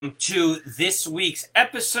To this week's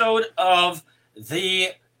episode of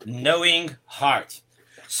The Knowing Heart.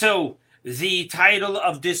 So, the title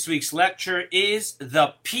of this week's lecture is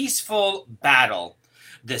The Peaceful Battle.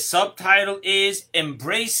 The subtitle is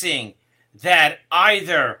Embracing that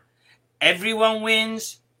either everyone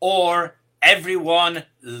wins or everyone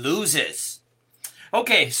loses.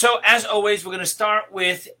 Okay, so as always, we're going to start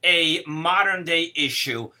with a modern day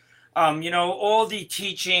issue. All the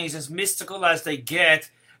teachings, as mystical as they get,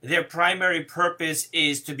 their primary purpose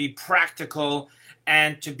is to be practical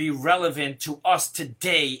and to be relevant to us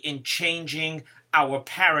today in changing our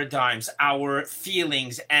paradigms, our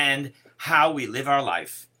feelings, and how we live our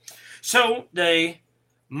life. So the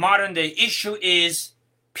modern day issue is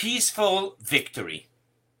peaceful victory.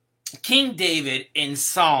 King David in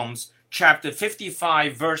Psalms chapter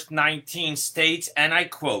 55 verse 19 states, and I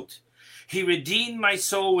quote, "He redeemed my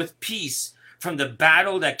soul with peace from the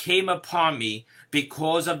battle that came upon me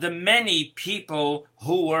because of the many people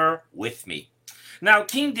who were with me." Now,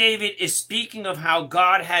 King David is speaking of how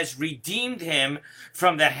God has redeemed him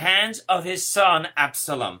from the hands of his son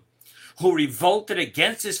Absalom, who revolted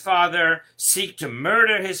against his father, seeked to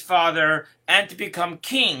murder his father, and to become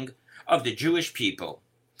king of the Jewish people.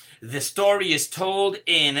 The story is told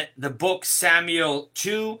in the book Samuel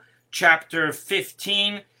 2, chapter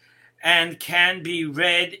 15, and can be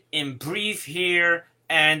read in brief here.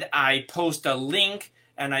 And I post a link,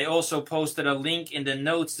 and I also posted a link in the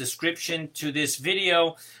notes description to this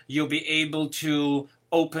video. You'll be able to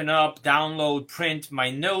open up, download, print my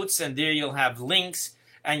notes, and there you'll have links,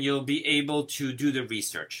 and you'll be able to do the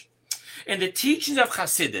research. In the teachings of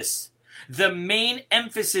Hasidus, the main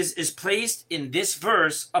emphasis is placed in this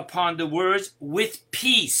verse upon the words "with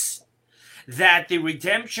peace," that the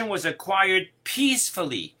redemption was acquired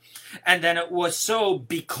peacefully, and then it was so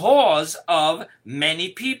because of many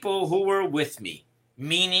people who were with me.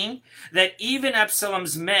 Meaning that even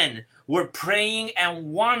Absalom's men were praying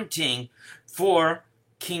and wanting for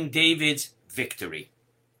King David's victory.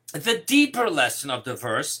 The deeper lesson of the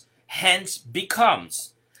verse hence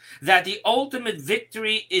becomes that the ultimate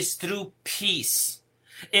victory is through peace,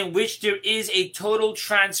 in which there is a total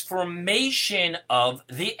transformation of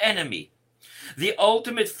the enemy. The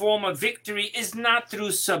ultimate form of victory is not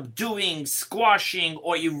through subduing, squashing,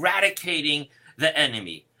 or eradicating the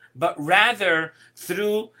enemy, but rather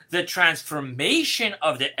through the transformation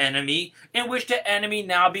of the enemy, in which the enemy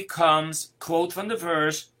now becomes, quote from the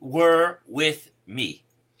verse, "were with me."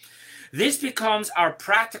 This becomes our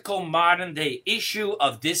practical modern day issue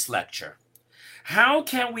of this lecture. How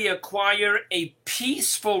can we acquire a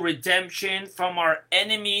peaceful redemption from our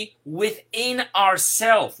enemy within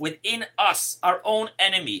ourselves, within us, our own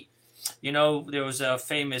enemy? There was a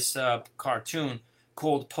famous cartoon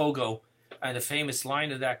called Pogo, and the famous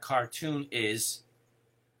line of that cartoon is,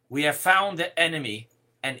 "We have found the enemy,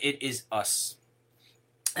 and it is us."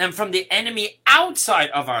 And from the enemy outside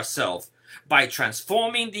of ourselves, by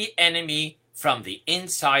transforming the enemy from the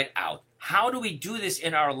inside out. How do we do this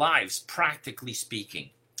in our lives, practically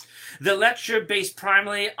speaking? The lecture, based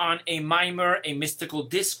primarily on a mimer, a mystical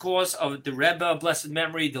discourse of the Rebbe of blessed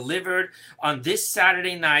memory, delivered on this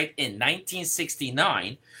Saturday night in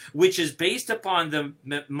 1969, which is based upon the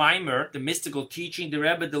mimer, the mystical teaching the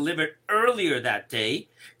Rebbe delivered earlier that day,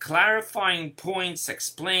 clarifying points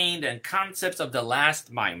explained and concepts of the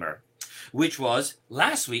last mimer, which was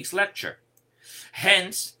last week's lecture.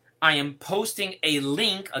 Hence, I am posting a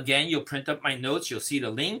link, again, you'll print up my notes, you'll see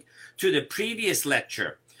the link, to the previous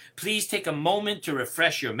lecture. Please take a moment to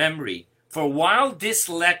refresh your memory. For while this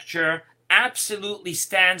lecture absolutely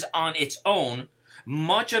stands on its own,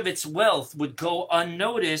 much of its wealth would go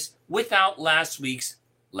unnoticed without last week's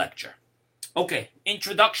lecture. Okay,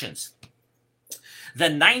 introductions. The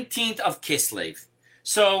 19th of Kislev.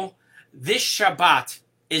 So, this Shabbat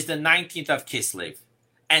is the 19th of Kislev.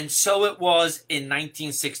 And so it was in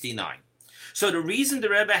 1969. So the reason the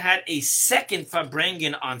Rebbe had a second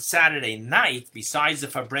Farbrengen on Saturday night, besides the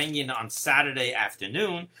Farbrengen on Saturday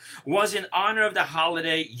afternoon, was in honor of the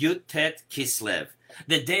holiday Yud Tet Kislev,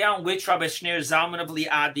 the day on which Rabbi Shneur Zalman of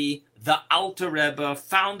Liadi, the Alter Rebbe,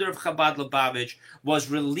 founder of Chabad Lubavitch, was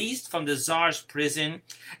released from the Tsar's prison,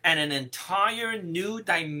 and an entire new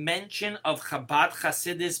dimension of Chabad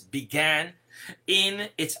Hasidus began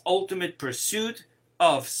in its ultimate pursuit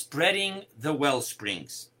of spreading the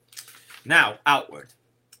wellsprings. Now, outward.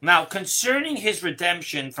 Now, concerning his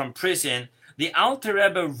redemption from prison, the Alter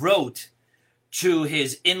Rebbe wrote to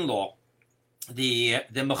his in-law, the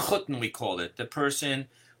Mechutton, we call it, the person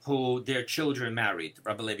who their children married,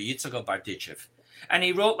 Rabbi Levi Yitzchak Bardichev. And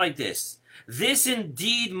he wrote like this: "This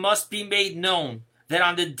indeed must be made known, that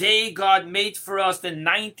on the day God made for us, the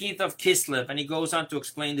 19th of Kislev, and he goes on to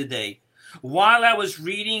explain the day, while I was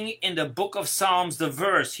reading in the book of Psalms the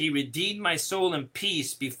verse, he redeemed my soul in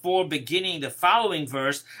peace, before beginning the following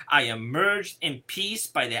verse, I emerged in peace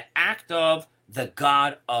by the act of the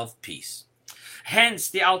God of peace. Hence,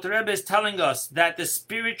 the Alter Rebbe is telling us that the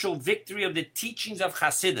spiritual victory of the teachings of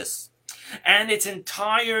Hasidus and its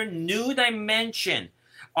entire new dimension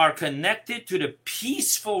are connected to the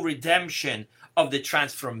peaceful redemption of the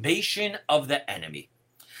transformation of the enemy.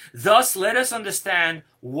 Thus, let us understand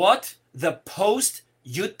what the post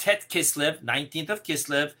Yud-Tet Kislev, 19th of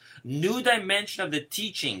Kislev, new dimension of the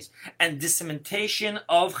teachings and dissemination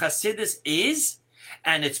of Hasidus is,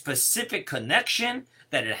 and its specific connection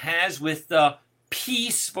that it has with the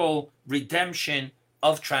peaceful redemption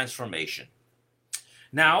of transformation.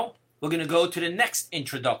 Now, we're going to go to the next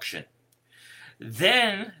introduction.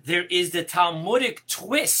 Then there is the Talmudic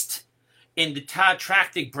twist in the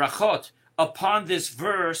Tetractic Brachot upon this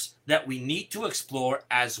verse that we need to explore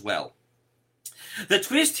as well. The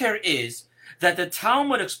twist here is that the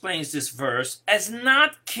Talmud explains this verse as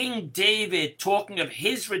not King David talking of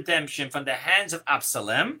his redemption from the hands of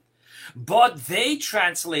Absalom, but they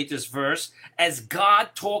translate this verse as God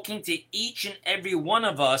talking to each and every one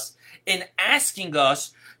of us and asking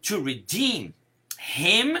us to redeem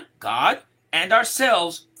him, God, and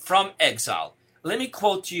ourselves from exile. Let me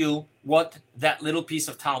quote to you what that little piece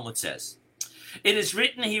of Talmud says. It is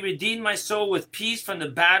written, he redeemed my soul with peace from the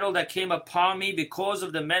battle that came upon me because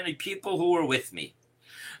of the many people who were with me.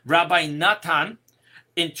 Rabbi Natan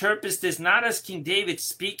interprets this not as King David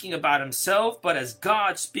speaking about himself, but as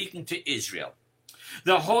God speaking to Israel.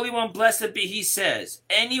 The Holy One, blessed be he, says,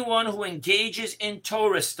 anyone who engages in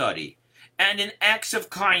Torah study and in acts of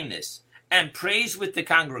kindness and prays with the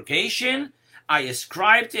congregation, I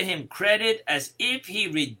ascribe to him credit as if he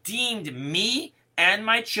redeemed me and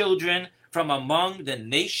my children from among the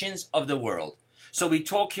nations of the world. So we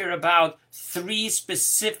talk here about three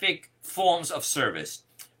specific forms of service: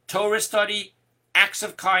 Torah study, acts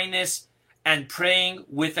of kindness, and praying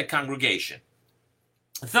with the congregation.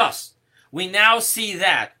 Thus, we now see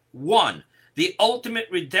that, 1, the ultimate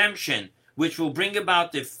redemption, which will bring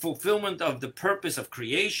about the fulfillment of the purpose of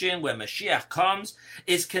creation when Mashiach comes,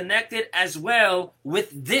 is connected as well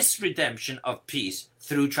with this redemption of peace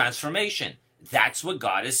through transformation. That's what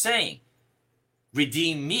God is saying.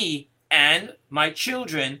 Redeem me and my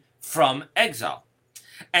children from exile.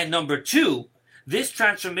 And number 2, this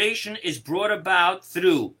transformation is brought about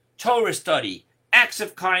through Torah study, acts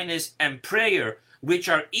of kindness, and prayer, which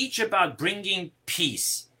are each about bringing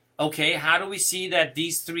peace. Okay, how do we see that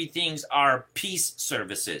these three things are peace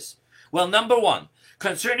services? Well, number 1,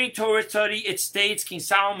 concerning Torah study, it states, King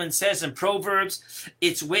Solomon says in Proverbs,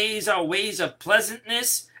 its ways are ways of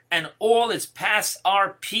pleasantness, and all its paths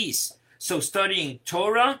are peace. So studying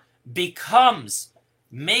Torah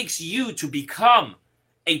makes you to become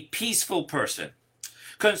a peaceful person.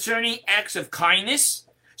 Concerning acts of kindness,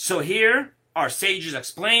 so here our sages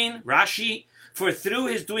explain, Rashi, for through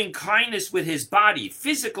his doing kindness with his body,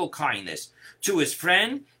 physical kindness, to his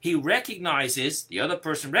friend, the other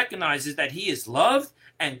person recognizes that he is loved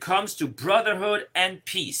and comes to brotherhood and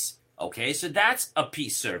peace. Okay, so that's a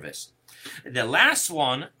peace service. The last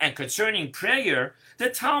one, and concerning prayer, the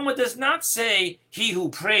Talmud does not say he who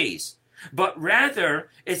prays, but rather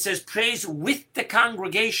it says prays with the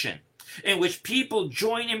congregation, in which people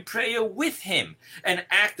join in prayer with him, an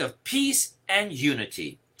act of peace and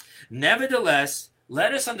unity. Nevertheless,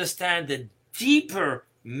 let us understand the deeper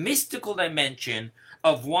mystical dimension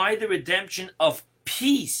of why the redemption of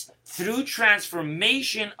peace through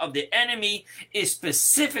transformation of the enemy is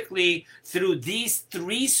specifically through these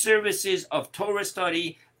three services of Torah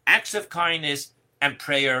study, acts of kindness, and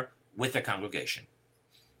prayer with the congregation.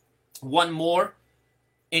 One more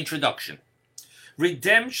introduction.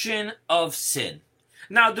 Redemption of sin.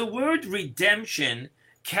 Now, the word redemption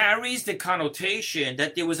carries the connotation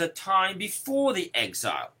that there was a time before the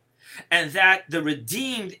exile, and that the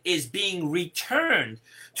redeemed is being returned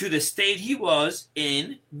to the state he was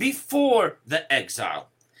in before the exile.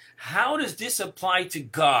 How does this apply to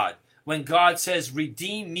God when God says,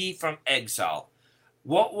 redeem me from exile?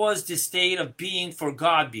 What was the state of being for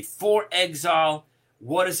God before exile?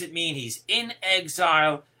 What does it mean he's in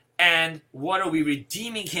exile? And what are we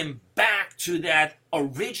redeeming him back to that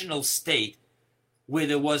original state where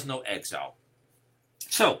there was no exile?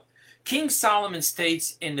 So, King Solomon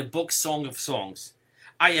states in the book Song of Songs,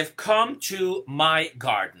 I have come to my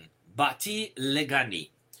garden, Bati Legani,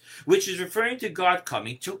 which is referring to God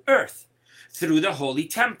coming to earth through the holy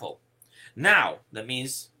temple. Now, that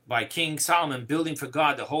means by King Solomon building for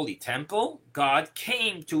God the holy temple, God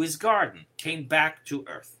came to his garden, came back to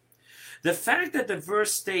earth. The fact that the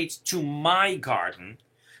verse states, to my garden,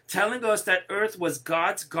 telling us that earth was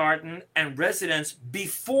God's garden and residence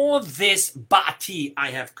before this Bati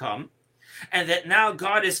I have come, and that now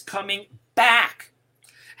God is coming back.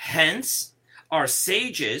 Hence, our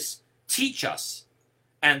sages teach us,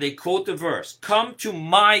 and they quote the verse, come to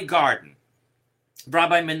my garden.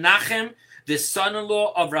 Rabbi Menachem, the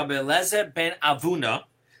son-in-law of Rabbi Eliezer ben Avuna,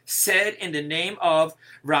 said in the name of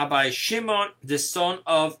Rabbi Shimon, the son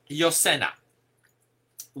of Yosena.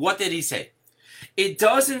 What did he say? It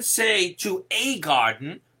doesn't say to a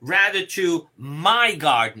garden, rather to my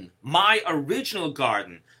garden, my original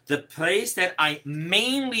garden, the place that I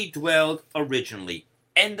mainly dwelled originally.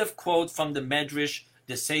 End of quote from the Medrash,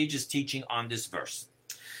 the sages teaching on this verse.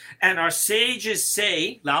 And our sages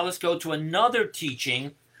say, now let's go to another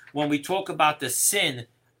teaching when we talk about the sin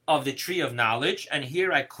of the tree of knowledge. And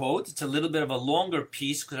here I quote, it's a little bit of a longer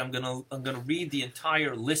piece because I'm gonna read the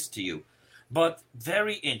entire list to you, but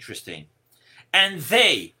very interesting. And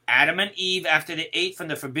they, Adam and Eve, after they ate from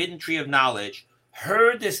the forbidden tree of knowledge,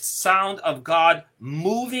 heard the sound of God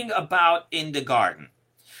moving about in the garden.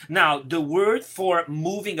 Now, the word for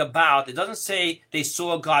moving about, it doesn't say they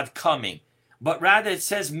saw God coming, but rather it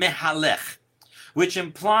says mehalech, which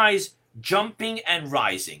implies jumping and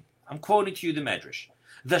rising. I'm quoting to you the Medrash.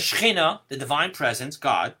 The Shekhinah, the divine presence,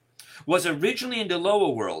 God, was originally in the lower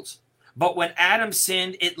worlds, but when Adam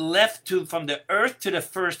sinned, it left from the earth to the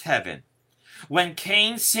first heaven. When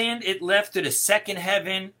Cain sinned, it left to the second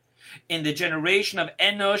heaven. In the generation of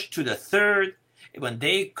Enosh to the third, when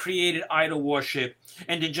they created idol worship.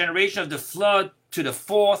 In the generation of the flood to the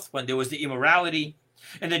fourth, when there was the immorality.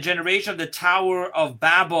 In the generation of the Tower of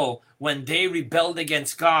Babel, when they rebelled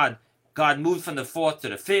against God, God moved from the fourth to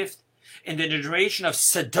the fifth. In the generation of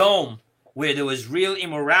Sodom, where there was real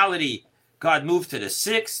immorality, God moved to the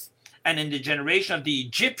sixth. And in the generation of the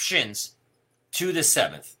Egyptians, to the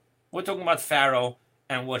seventh. We're talking about Pharaoh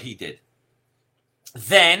and what he did.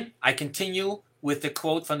 Then, I continue with the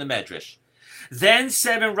quote from the Medrash. Then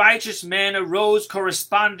 7 righteous men arose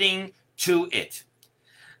corresponding to it.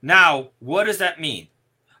 Now, what does that mean?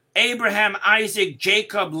 Abraham, Isaac,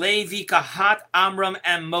 Jacob, Levi, Kahat, Amram,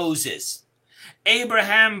 and Moses.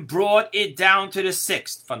 Abraham brought it down to the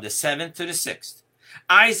 6th, from the 7th to the 6th.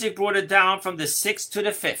 Isaac brought it down from the 6th to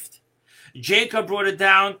the 5th. Jacob brought it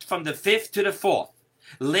down from the 5th to the 4th.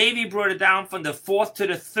 Levi brought it down from the 4th to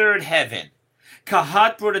the 3rd heaven.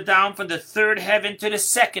 Kahat brought it down from the 3rd heaven to the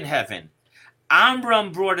 2nd heaven.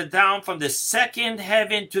 Amram brought it down from the 2nd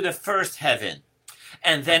heaven to the 1st heaven.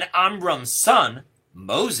 And then Amram's son,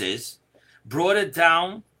 Moses, brought it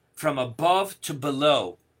down from above to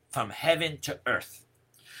below, from heaven to earth.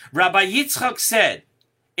 Rabbi Yitzchak said,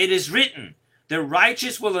 it is written, the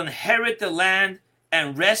righteous will inherit the land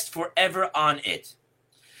and rest forever on it.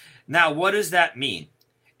 Now, what does that mean?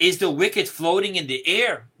 Is the wicked floating in the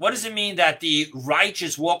air? What does it mean that the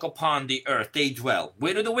righteous walk upon the earth? They dwell.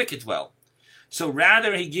 Where do the wicked dwell? So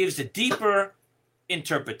rather, he gives a deeper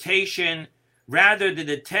interpretation. Rather,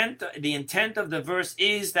 the intent of the verse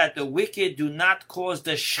is that the wicked do not cause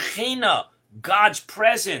the Shekhinah, God's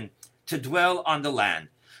presence, to dwell on the land.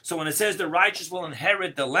 So when it says the righteous will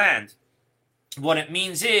inherit the land, what it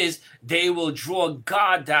means is they will draw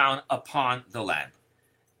God down upon the land.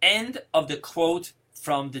 End of the quote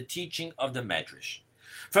from the teaching of the Medrash.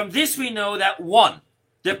 From this we know that 1,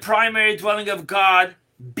 the primary dwelling of God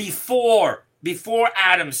before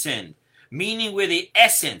Adam sinned, meaning where the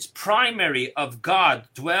essence, primary of God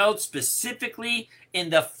dwelled specifically in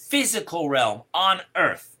the physical realm on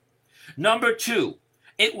earth. Number 2,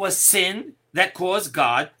 it was sin that caused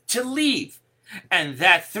God to leave. And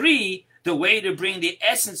that 3, the way to bring the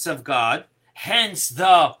essence of God, hence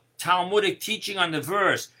the Talmudic teaching on the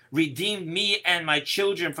verse, redeemed me and my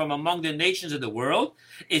children from among the nations of the world,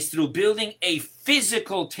 is through building a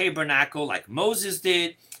physical tabernacle like Moses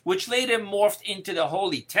did, which later morphed into the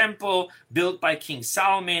holy temple built by King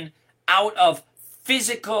Solomon out of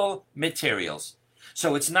physical materials.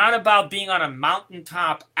 So it's not about being on a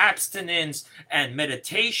mountaintop, abstinence and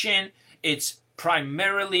meditation. It's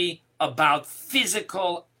primarily about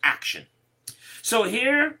physical action. So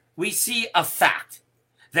here we see a fact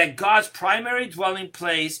that God's primary dwelling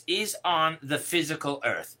place is on the physical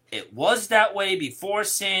earth. It was that way before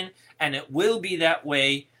sin, and it will be that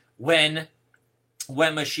way when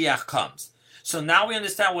Mashiach comes. So now we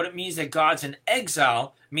understand what it means that God's in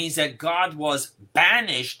exile, means that God was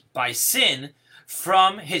banished by sin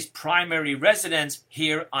from his primary residence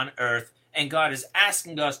here on earth, and God is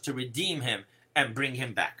asking us to redeem him and bring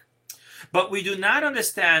him back. but we do not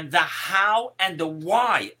understand the how and the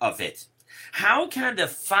why of it. How can the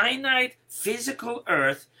finite physical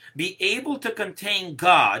earth be able to contain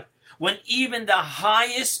God when even the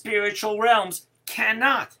highest spiritual realms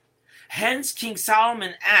cannot? Hence, King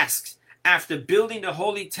Solomon asks, after building the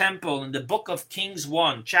holy temple in the book of Kings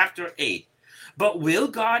 1, chapter 8, "But will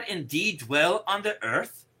God indeed dwell on the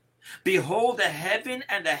earth? Behold, the heaven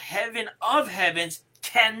and the heaven of heavens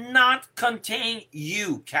cannot contain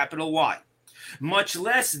you," capital Y, "much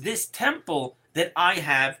less this temple that I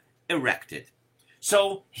have erected."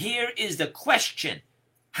 So here is the question.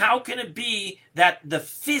 How can it be that the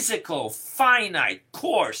physical, finite,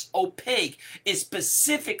 coarse, opaque is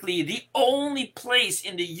specifically the only place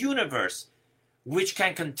in the universe which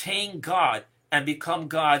can contain God and become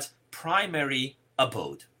God's primary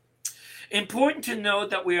abode? Important to note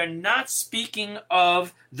that we are not speaking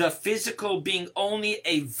of the physical being only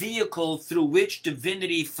a vehicle through which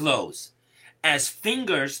divinity flows, as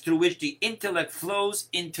fingers through which the intellect flows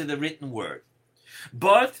into the written word.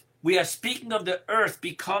 But we are speaking of the earth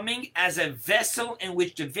becoming as a vessel in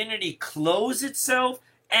which divinity clothes itself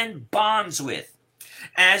and bonds with,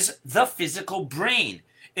 as the physical brain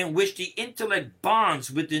in which the intellect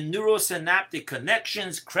bonds with the neurosynaptic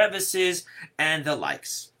connections, crevices, and the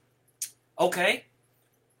likes. Okay,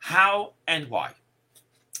 how and why?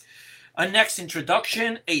 A next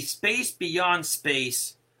introduction, a space beyond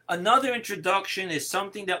space. Another introduction is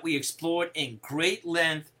something that we explored in great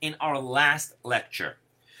length in our last lecture.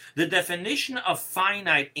 The definition of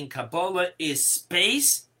finite in Kabbalah is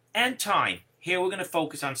space and time. Here we're going to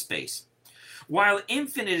focus on space. While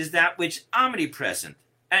infinite is that which is omnipresent,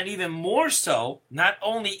 and even more so, not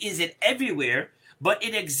only is it everywhere, but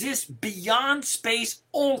it exists beyond space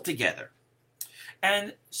altogether.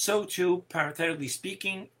 And so too, parenthetically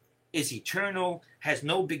speaking, is eternal, has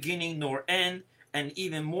no beginning nor end, and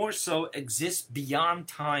even more so exists beyond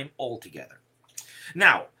time altogether.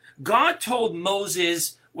 Now, God told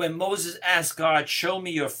Moses, when Moses asked God, "Show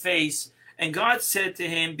me your face," and God said to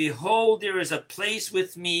him, "Behold, there is a place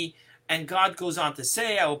with me," and God goes on to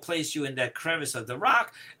say, "I will place you in that crevice of the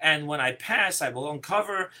rock, and when I pass, I will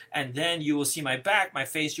uncover, and then you will see my back, my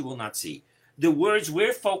face you will not see." The words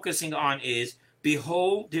we're focusing on is,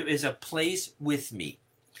 "Behold, there is a place with me."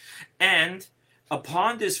 And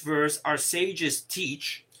upon this verse, our sages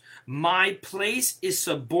teach, "My place is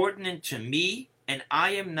subordinate to me, and I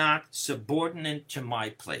am not subordinate to my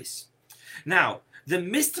place." Now, the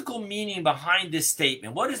mystical meaning behind this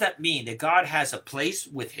statement, what does that mean? That God has a place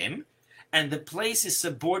with him, and the place is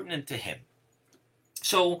subordinate to him.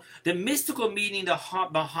 So, the mystical meaning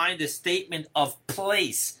behind the statement of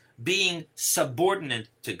place being subordinate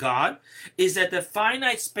to God is that the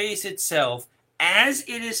finite space itself, as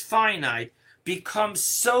it is finite, becomes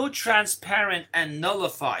so transparent and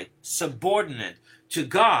nullified, subordinate to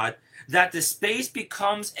God, that the space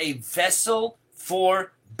becomes a vessel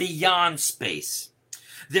for beyond space.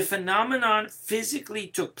 The phenomenon physically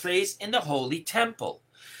took place in the Holy Temple,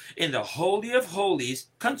 in the Holy of Holies,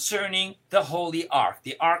 concerning the Holy Ark,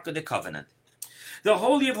 the Ark of the Covenant. The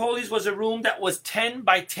Holy of Holies was a room that was 10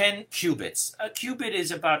 by 10 cubits. A cubit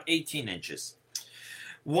is about 18 inches.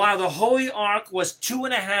 While the Holy Ark was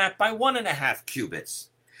 2.5 by 1.5 cubits.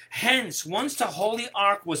 Hence, once the Holy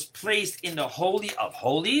Ark was placed in the Holy of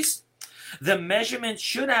Holies, the measurement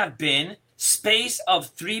should have been space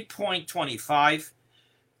of 3.25,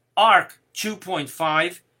 ark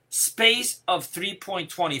 2.5, space of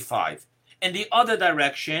 3.25. In the other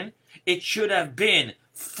direction, it should have been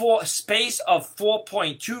space of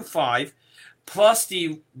 4.25 plus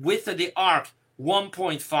the width of the ark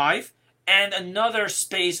 1.5 and another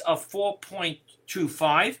space of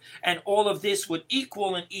 4.25, and all of this would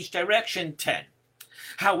equal in each direction 10.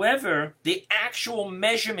 However, the actual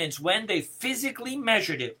measurements when they physically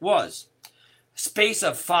measured it was space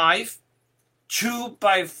of 5, 2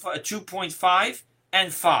 by 2.5,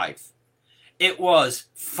 and 5. It was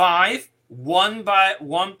 5, 1 by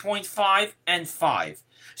 1.5, and 5.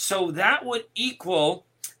 So that would equal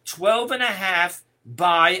 12.5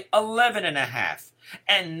 by 11.5.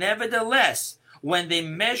 And nevertheless, when they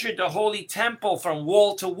measured the Holy Temple from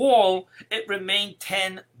wall to wall, it remained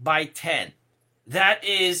 10 by 10. That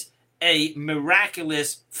is a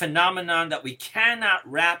miraculous phenomenon that we cannot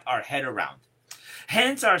wrap our head around.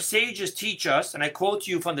 Hence, our sages teach us, and I quote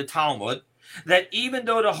you from the Talmud, that even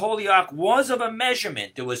though the Holy Ark was of a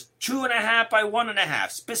measurement, it was 2.5 by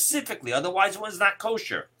 1.5 specifically, otherwise it was not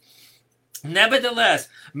kosher. Nevertheless,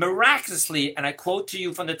 miraculously, and I quote to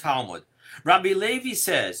you from the Talmud, Rabbi Levi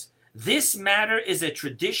says, "This matter is a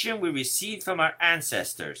tradition we received from our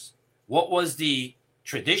ancestors." What was the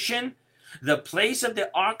tradition? The place of the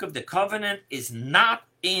Ark of the Covenant is not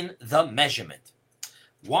in the measurement.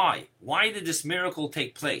 Why? Why did this miracle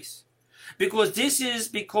take place? Because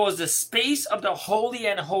the space of the Holy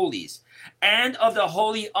and Holies and of the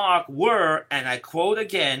Holy Ark were, and I quote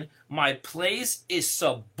again, my place is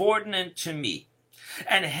subordinate to me.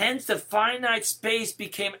 And hence the finite space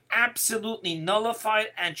became absolutely nullified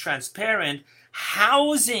and transparent,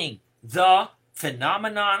 housing the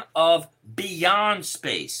phenomenon of beyond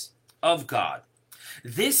space of God.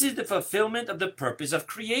 This is the fulfillment of the purpose of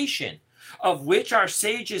creation, of which our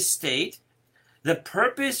sages state, the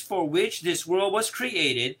purpose for which this world was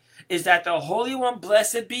created is that the Holy One,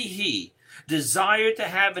 blessed be He, desired to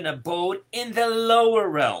have an abode in the lower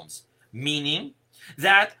realms, meaning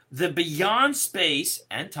that the beyond space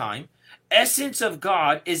and time essence of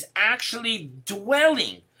God is actually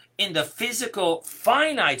dwelling in the physical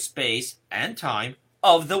finite space and time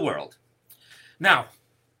of the world. Now,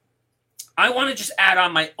 I want to just add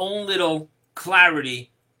on my own little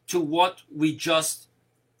clarity to what we just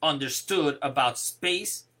understood about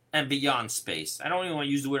space and beyond space. I don't even want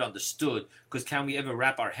to use the word understood, because can we ever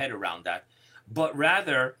wrap our head around that? But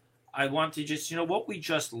rather, I want to just, what we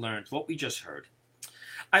just learned, what we just heard.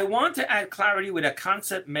 I want to add clarity with a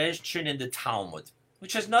concept mentioned in the Talmud,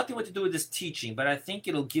 which has nothing to do with this teaching, but I think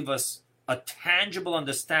it'll give us a tangible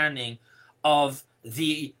understanding of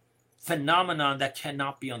the phenomenon that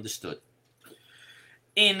cannot be understood.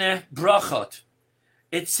 In Brachot,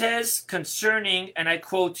 it says concerning, and I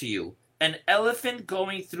quote to you, an elephant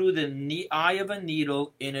going through the eye of a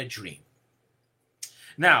needle in a dream.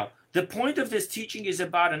 Now, the point of this teaching is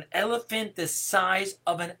about an elephant the size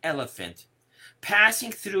of an elephant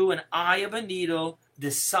passing through an eye of a needle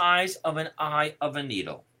the size of an eye of a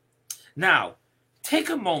needle. Now, take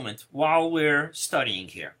a moment while we're studying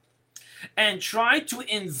here and try to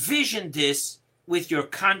envision this with your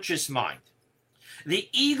conscious mind. The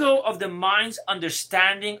ego of the mind's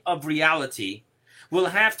understanding of reality will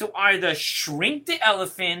have to either shrink the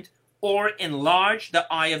elephant or enlarge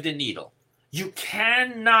the eye of the needle. You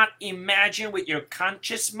cannot imagine with your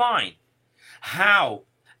conscious mind how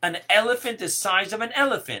an elephant the size of an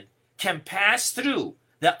elephant can pass through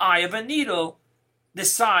the eye of a needle the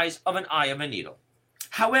size of an eye of a needle.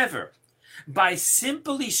 However, by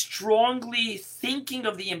simply strongly thinking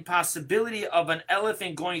of the impossibility of an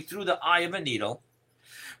elephant going through the eye of a needle,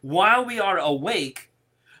 while we are awake,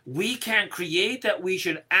 we can create that we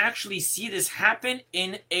should actually see this happen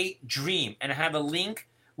in a dream. And I have a link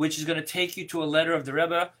which is going to take you to a letter of the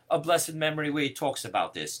Rebbe of blessed memory where he talks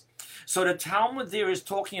about this. So the Talmud there is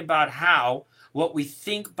talking about how what we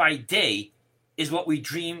think by day is what we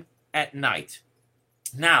dream at night.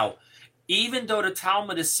 Now, even though the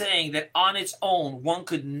Talmud is saying that on its own one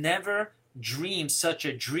could never dream such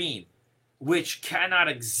a dream, which cannot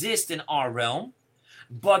exist in our realm,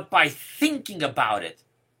 but by thinking about it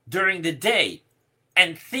during the day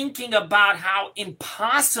and thinking about how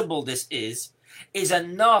impossible this is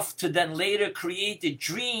enough to then later create a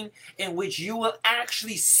dream in which you will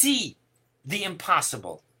actually see the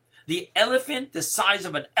impossible. The elephant the size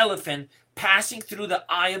of an elephant passing through the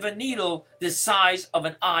eye of a needle the size of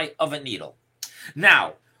an eye of a needle.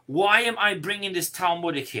 Now, why am I bringing this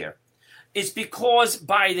Talmudic here? It's because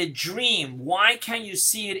by the dream, why can you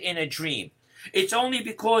see it in a dream? It's only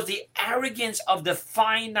because the arrogance of the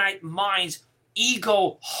finite mind's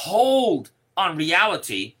ego hold on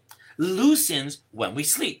reality loosens when we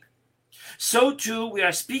sleep. So too, we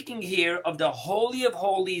are speaking here of the Holy of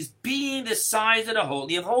Holies being the size of the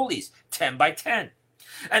Holy of Holies, 10 by 10.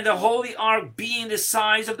 And the Holy Ark being the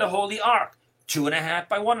size of the Holy Ark, 2.5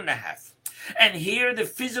 by 1.5. And here the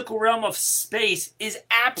physical realm of space is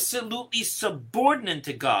absolutely subordinate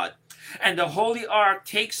to God. And the Holy Ark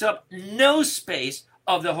takes up no space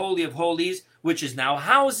of the Holy of Holies, which is now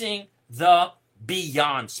housing the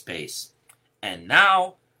beyond space. And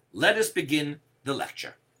now, let us begin the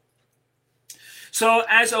lecture. So,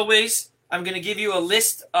 as always, I'm going to give you a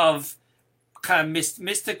list of kind of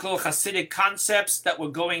mystical Hasidic concepts that we're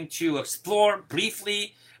going to explore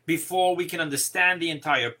briefly before we can understand the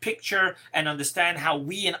entire picture and understand how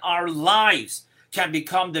we in our lives can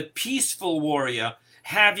become the peaceful warrior,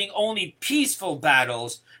 having only peaceful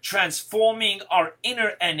battles, transforming our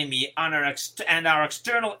inner enemy and our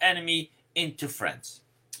external enemy into friends.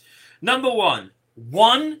 Number one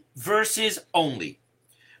versus only.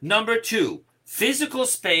 Number two, physical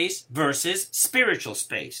space versus spiritual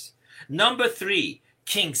space. Number three,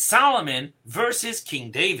 King Solomon versus King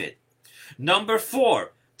David. Number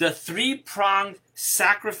four, the three-pronged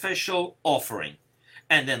sacrificial offering.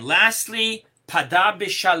 And then lastly, Pada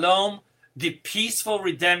B'Shalom, the peaceful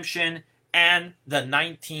redemption and the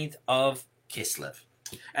 19th of Kislev.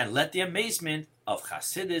 And let the amazement of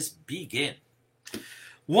Chassidus begin.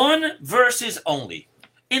 One verse only.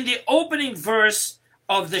 In the opening verse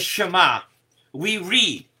of the Shema, we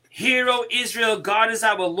read, Hear, O Israel, God is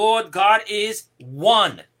our Lord, God is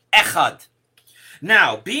one, Echad.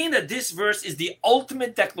 Now, being that this verse is the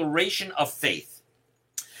ultimate declaration of faith,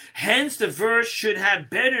 hence the verse should have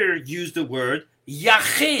better used the word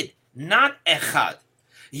Yachid, not Echad.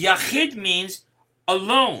 Yachid means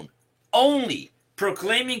alone, only,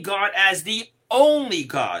 proclaiming God as the only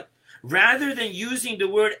God, rather than using the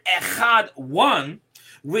word Echad, one,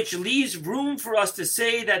 which leaves room for us to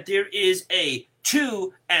say that there is a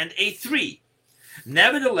two and a three.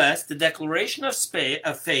 Nevertheless, the declaration of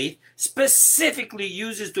faith specifically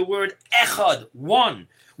uses the word Echad, one,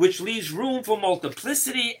 which leaves room for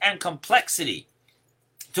multiplicity and complexity.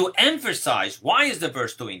 To emphasize, why is the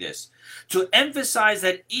verse doing this? To emphasize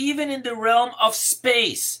that even in the realm of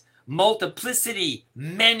space, multiplicity,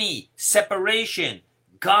 many, separation,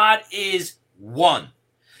 God is one.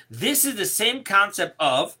 This is the same concept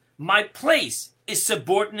of my place is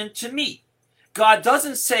subordinate to me. God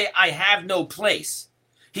doesn't say I have no place.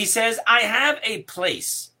 He says I have a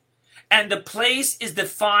place. And the place is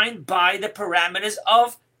defined by the parameters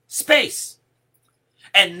of space.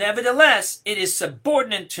 And nevertheless, it is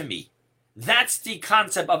subordinate to me. That's the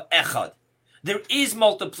concept of Echad. There is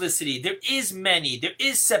multiplicity, there is many, there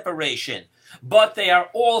is separation, but they are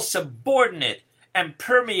all subordinate and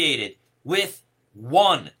permeated with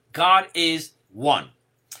one. God is one.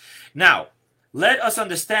 Now, let us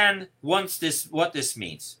understand what this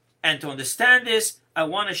means. And to understand this, I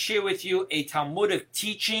want to share with you a Talmudic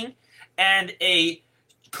teaching and a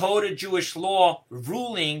code of Jewish law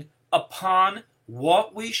ruling upon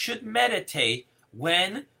what we should meditate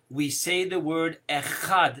when we say the word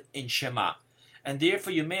Echad in Shema. And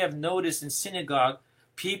therefore, you may have noticed in synagogue,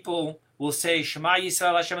 people will say, Shema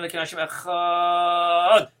Yisrael Hashem Elokeinu Hashem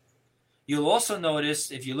Echad. You'll also notice,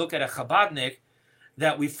 if you look at a Chabadnik,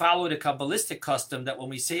 that we follow the Kabbalistic custom that when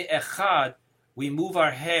we say Echad, we move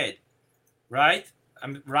our head, right,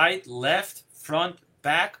 left, front,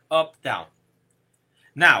 back, up, down.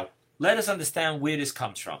 Now, let us understand where this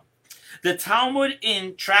comes from. The Talmud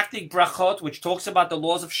in Tractate Brachot, which talks about the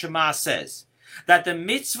laws of Shema, says that the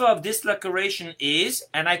mitzvah of this declaration is,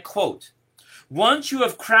 and I quote, once you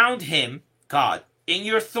have crowned him, God, in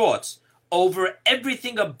your thoughts, over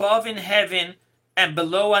everything above in heaven and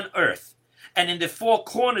below on earth, and in the four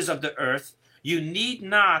corners of the earth, you need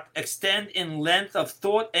not extend in length of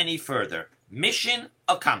thought any further. Mission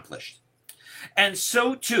accomplished. And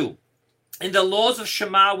so too, in the laws of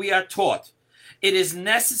Shema we are taught, it is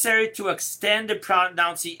necessary to extend the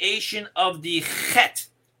pronunciation of the chet,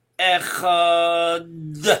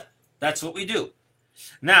 echad. That's what we do.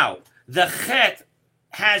 Now, the chet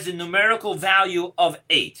has a numerical value of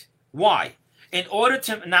 8. Why? In order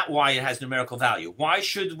to, not why it has numerical value. Why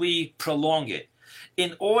should we prolong it?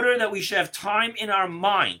 In order that we should have time in our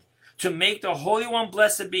mind to make the Holy One,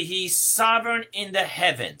 blessed be He, sovereign in the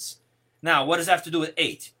heavens. Now, what does that have to do with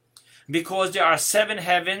 8? Because there are 7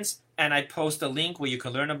 heavens, and I post a link where you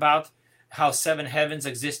can learn about how 7 heavens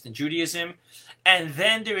exist in Judaism. And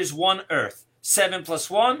then there is 1 earth. 7 plus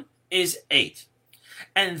 1 is 8.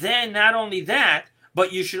 And then not only that,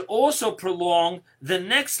 but you should also prolong the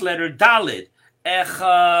next letter, Dalid.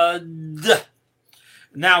 Echad.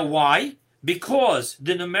 Now why? Because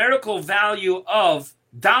the numerical value of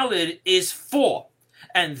Dalid is 4.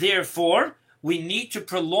 And therefore, we need to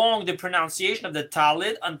prolong the pronunciation of the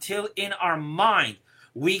Talid until in our mind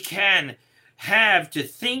we can have to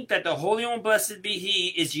think that the Holy One, blessed be He,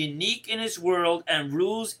 is unique in His world and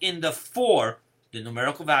rules in the 4, the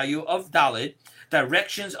numerical value of Dalid,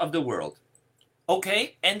 directions of the world.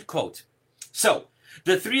 Okay, end quote. So,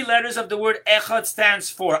 the 3 letters of the word Echad stands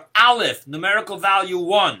for Aleph, numerical value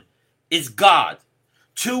 1, is God.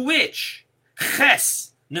 To which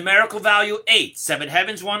Ches, numerical value 8, 7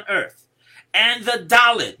 heavens, 1 earth. And the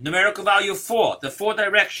Dalet, numerical value 4, the 4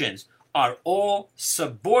 directions, are all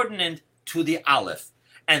subordinate to the Aleph.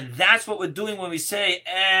 And that's what we're doing when we say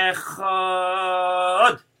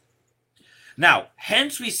Echad. Now,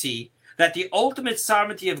 hence we see that the ultimate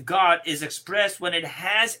sovereignty of God is expressed when it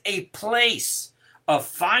has a place of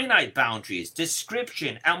finite boundaries,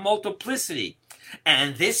 description, and multiplicity.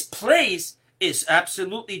 And this place is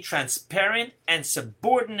absolutely transparent and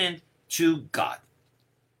subordinate to God.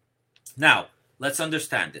 Now, let's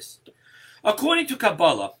understand this. According to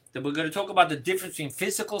Kabbalah, that we're going to talk about the difference between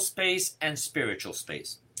physical space and spiritual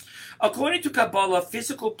space. According to Kabbalah,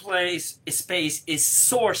 physical space is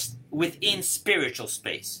sourced within spiritual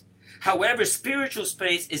space. However, spiritual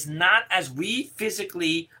space is not as we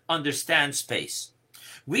physically understand space.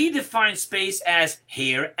 We define space as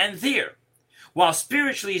here and there, while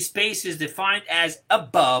spiritually space is defined as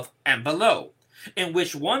above and below, in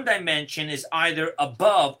which one dimension is either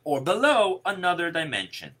above or below another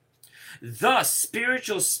dimension. Thus,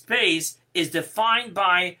 spiritual space is defined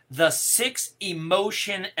by the 6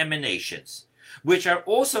 emotion emanations, which are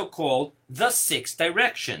also called the 6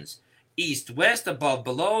 directions: east, west, above,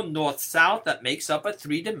 below, north, south, that makes up a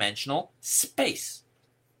 3-dimensional space.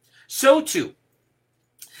 So too,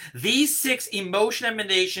 these 6 emotion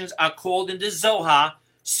emanations are called in the Zohar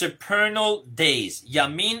supernal days,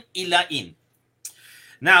 Yamin Ilain.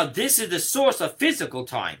 Now, this is the source of physical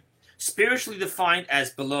time, spiritually defined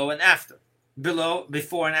as before and after.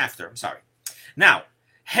 Now,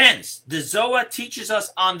 hence, the Zohar teaches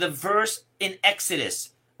us on the verse in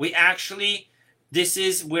Exodus. This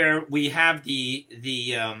is where we have the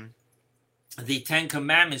 10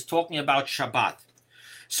 Commandments talking about Shabbat.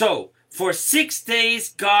 So, for 6 days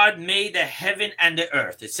God made the heaven and the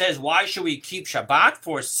earth. It says, why should we keep Shabbat?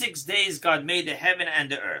 For 6 days God made the heaven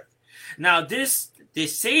and the earth. Now, the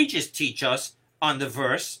sages teach us on the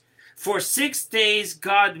verse, for 6 days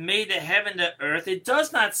God made the heaven and the earth. It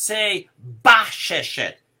does not say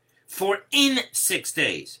Basheshet, for in 6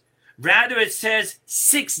 days. Rather, it says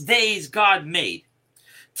 6 days God made,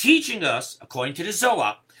 teaching us, according to the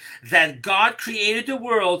Zohar, that God created the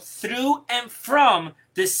world through and from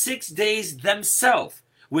the 6 days themselves,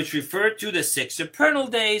 which refer to the 6 supernal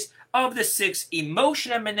days of the 6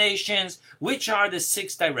 emotion emanations, which are the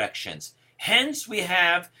 6 directions. Hence, we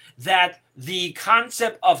have that the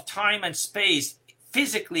concept of time and space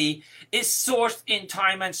physically is sourced in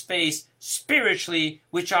time and space spiritually,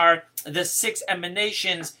 which are the 6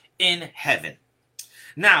 emanations in heaven.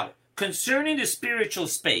 Now, concerning the spiritual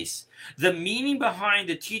space, the meaning behind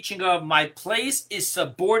the teaching of my place is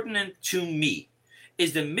subordinate to me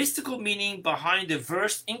is the mystical meaning behind the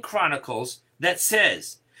verse in Chronicles that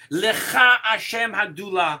says, Lecha Hashem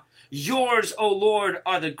Hagdula, yours, O Lord,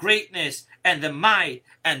 are the greatness and the might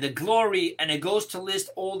and the glory, and it goes to list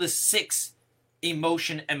all the 6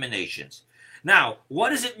 emotion emanations. Now, what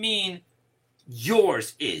does it mean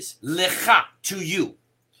yours is? Lecha, to you.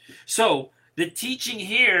 So, the teaching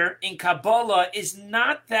here in Kabbalah is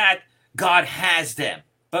not that God has them,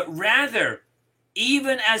 but rather,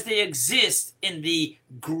 even as they exist in the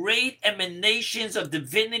great emanations of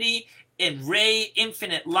divinity in ray,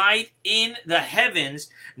 infinite light in the heavens,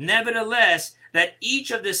 nevertheless, that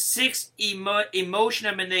each of the 6 emotion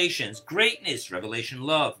emanations, greatness, revelation,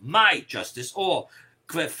 love, might, justice, awe,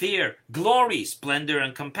 fear, glory, splendor,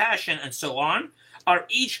 and compassion, and so on, are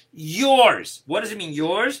each yours. What does it mean,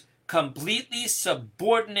 yours? Completely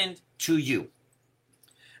subordinate to you.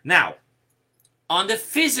 Now, on the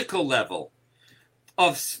physical level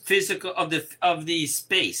of the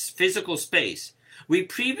space, physical space, we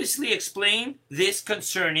previously explained this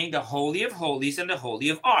concerning the Holy of Holies and the Holy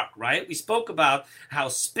of Ark, right? We spoke about how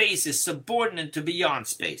space is subordinate to beyond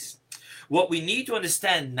space. What we need to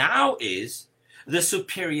understand now is the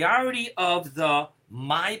superiority of the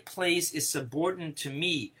my place is subordinate to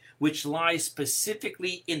me, which lies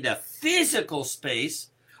specifically in the physical space,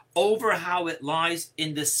 over how it lies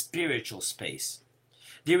in the spiritual space.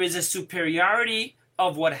 There is a superiority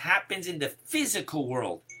of what happens in the physical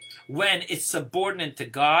world when it's subordinate to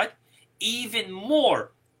God, even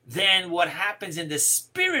more than what happens in the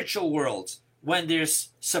spiritual world when there's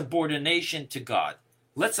subordination to God.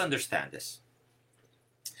 Let's understand this.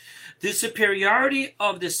 The superiority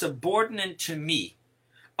of the subordinate to me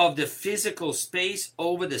of the physical space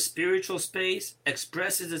over the spiritual space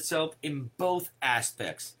expresses itself in both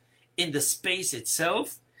aspects, in the space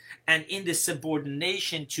itself and in the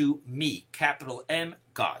subordination to me, capital M,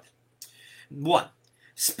 God. 1.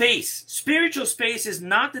 Space. Spiritual space is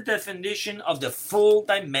not the definition of the full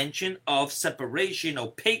dimension of separation,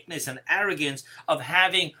 opaqueness, and arrogance of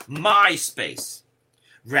having my space.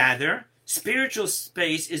 Rather, spiritual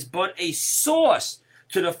space is but a source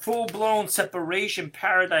to the full-blown separation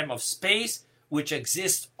paradigm of space, which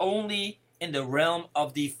exists only in the realm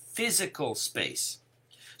of the physical space.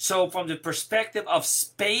 So from the perspective of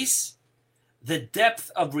space, the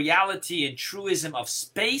depth of reality and truism of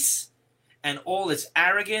space and all its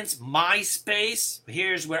arrogance, my space,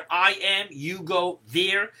 here's where I am, you go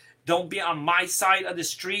there, don't be on my side of the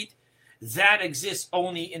street, that exists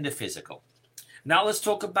only in the physical. Now let's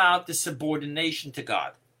talk about the subordination to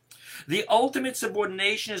God. The ultimate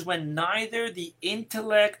subordination is when neither the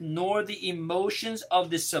intellect nor the emotions of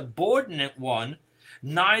the subordinate one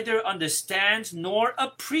neither understands nor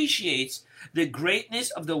appreciates the greatness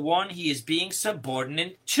of the one he is being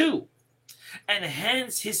subordinate to. And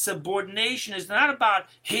hence his subordination is not about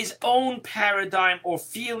his own paradigm or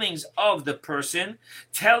feelings of the person,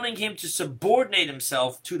 telling him to subordinate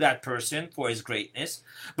himself to that person for his greatness,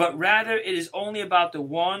 but rather it is only about the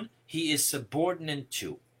one he is subordinate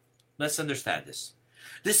to. Let's understand this.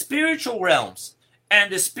 The spiritual realms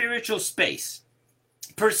and the spiritual space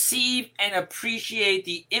perceive and appreciate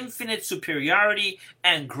the infinite superiority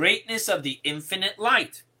and greatness of the infinite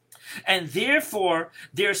light. And therefore,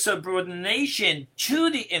 their subordination to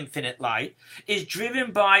the infinite light is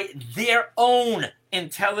driven by their own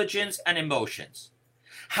intelligence and emotions.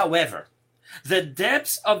 However, the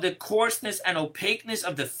depths of the coarseness and opaqueness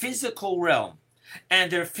of the physical realm and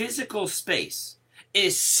their physical space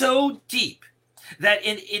is so deep that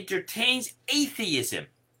it entertains atheism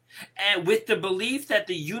and with the belief that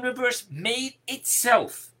the universe made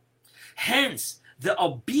itself. Hence, the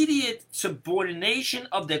obedient subordination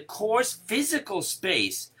of the coarse physical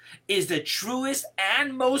space is the truest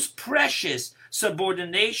and most precious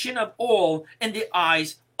subordination of all in the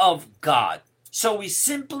eyes of God. So we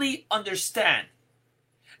simply understand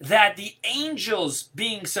that the angels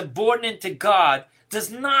being subordinate to God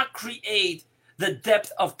does not create the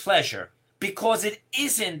depth of pleasure, because it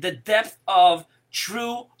isn't the depth of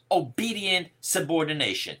true obedient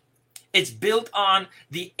subordination. It's built on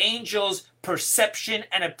the angel's perception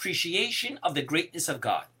and appreciation of the greatness of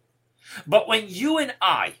God. But when you and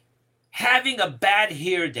I, having a bad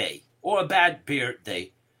hair day or a bad beard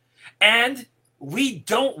day, and we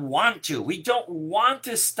don't want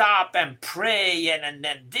to stop and pray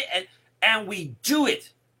and we do it.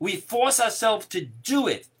 We force ourselves to do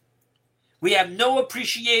it. We have no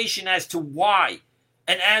appreciation as to why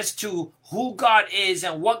and as to who God is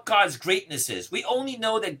and what God's greatness is. We only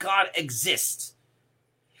know that God exists.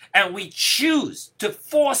 And we choose to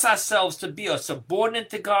force ourselves to be a subordinate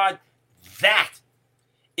to God. That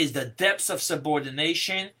is the depths of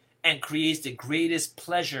subordination and creates the greatest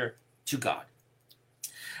pleasure to God.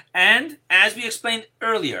 And as we explained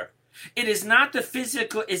earlier, it is not that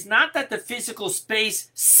the physical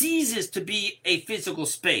space ceases to be a physical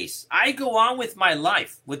space. I go on with my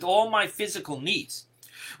life, with all my physical needs,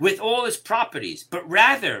 with all its properties, but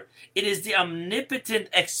rather it is the omnipotent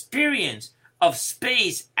experience of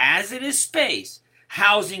space as it is space,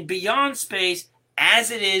 housing beyond space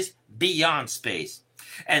as it is beyond space.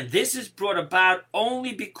 And this is brought about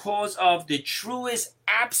only because of the truest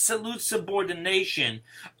absolute subordination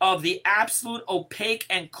of the absolute opaque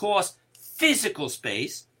and coarse physical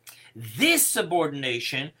space. This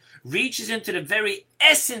subordination reaches into the very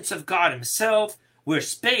essence of God himself, where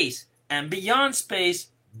space and beyond space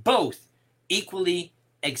both equally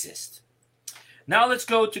exist. Now let's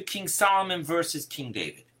go to King Solomon versus King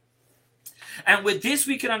David. And with this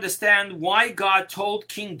we can understand why God told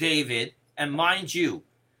King David, and mind you,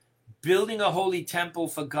 building a holy temple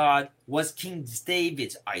for God was King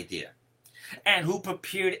David's idea. And who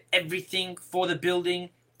prepared everything for the building?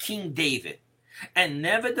 King David. And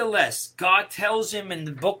nevertheless, God tells him in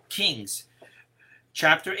the book Kings,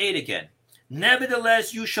 chapter 8 again,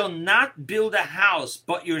 nevertheless, you shall not build a house,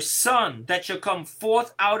 but your son that shall come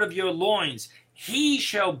forth out of your loins, he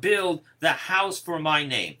shall build the house for my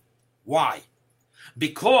name. Why?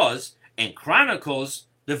 Because in Chronicles,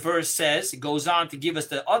 the verse says, it goes on to give us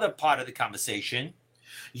the other part of the conversation.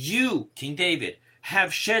 You, King David,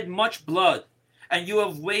 have shed much blood, and you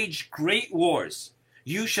have waged great wars.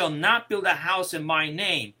 You shall not build a house in my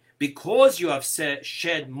name, because you have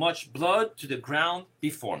shed much blood to the ground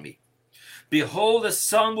before me. Behold, a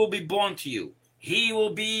son will be born to you. He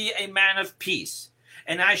will be a man of peace,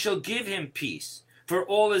 and I shall give him peace from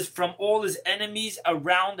all his enemies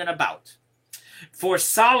around and about. For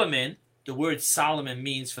Solomon, the word Solomon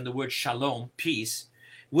means from the word shalom, peace,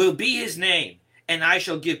 will be his name, and I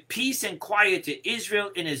shall give peace and quiet to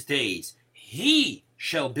Israel in his days. He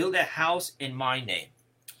shall build a house in my name.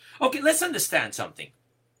 Okay, let's understand something.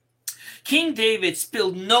 King David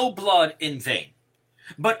spilled no blood in vain,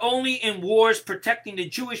 but only in wars protecting the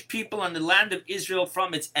Jewish people and the land of Israel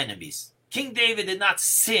from its enemies. King David did not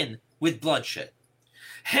sin with bloodshed.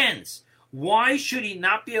 Hence, why should he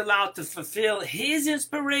not be allowed to fulfill his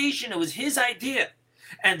inspiration? It was his idea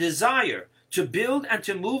and desire to build and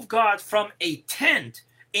to move God from a tent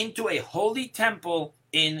into a holy temple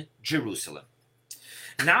in Jerusalem.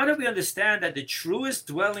 Now that we understand that the truest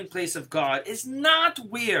dwelling place of God is not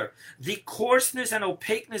where the coarseness and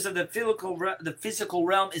opaqueness of the physical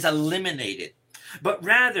realm is eliminated, but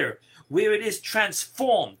rather where it is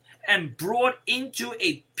transformed and brought into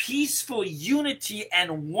a peaceful unity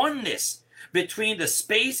and oneness between the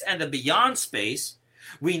space and the beyond space,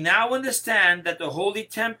 we now understand that the holy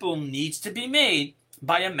temple needs to be made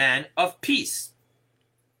by a man of peace.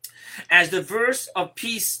 As the verse of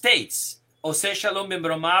peace states, Oseh Shalom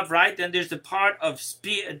B'Mromav, right? Then there's the part of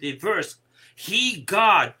the verse, He,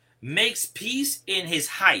 God, makes peace in His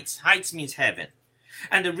heights. Heights means heaven.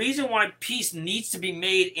 And the reason why peace needs to be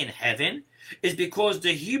made in heaven is because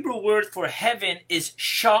the Hebrew word for heaven is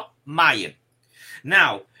shamayim.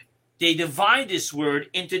 Now, they divide this word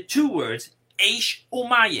into two words, Eish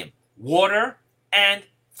umayim, water and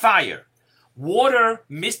fire. Water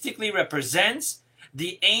mystically represents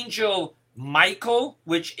the angel Michael,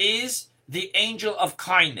 which is the angel of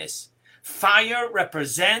kindness. Fire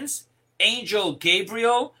represents angel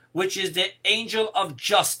Gabriel, which is the angel of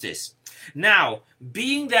justice. Now,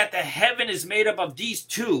 being that the heaven is made up of these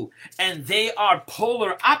two, and they are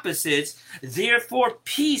polar opposites, therefore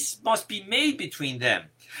peace must be made between them.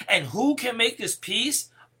 And who can make this peace?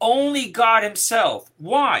 Only God Himself.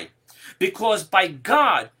 Why? Because by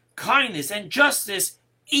God, kindness and justice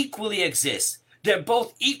equally exist. They're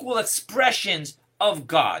both equal expressions of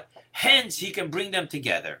God. Hence, He can bring them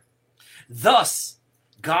together. Thus,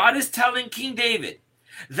 God is telling King David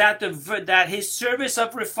that his service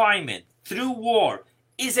of refinement through war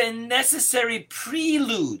is a necessary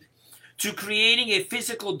prelude to creating a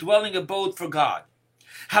physical dwelling abode for God.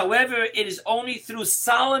 However, it is only through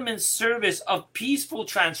Solomon's service of peaceful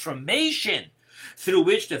transformation through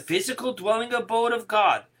which the physical dwelling abode of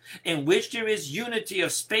God, in which there is unity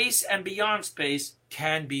of space and beyond space,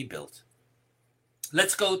 can be built.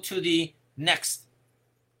 Let's go to the next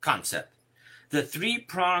concept, the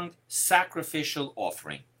three-pronged sacrificial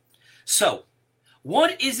offering. So,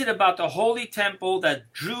 what is it about the Holy Temple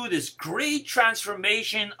that drew this great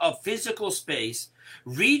transformation of physical space,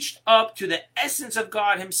 reached up to the essence of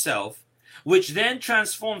God Himself, which then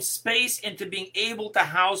transformed space into being able to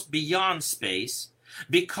house beyond space,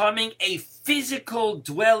 becoming a physical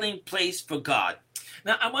dwelling place for God?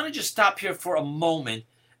 Now, I want to just stop here for a moment,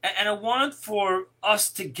 and I want for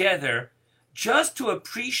us together just to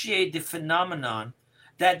appreciate the phenomenon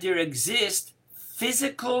that there exist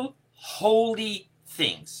physical, holy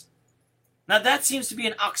things. Now that seems to be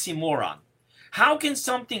an oxymoron. How can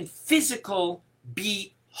something physical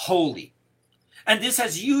be holy? And this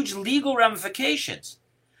has huge legal ramifications.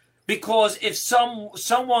 Because if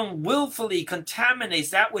someone willfully contaminates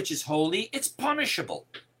that which is holy, it's punishable.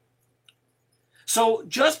 So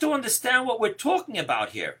just to understand what we're talking about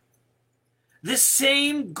here, the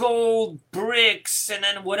same gold bricks and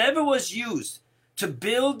then whatever was used to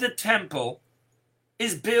build the temple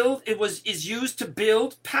is used to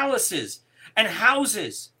build palaces and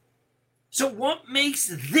houses. So what makes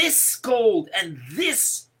this gold and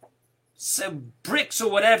this bricks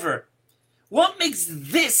or whatever, what makes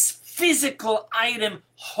this physical item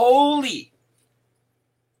holy?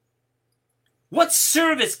 What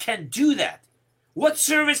service can do that? What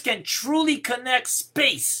service can truly connect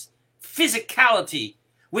space, physicality,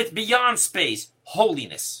 with beyond space,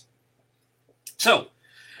 holiness? So,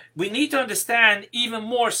 we need to understand even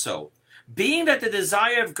more so, being that the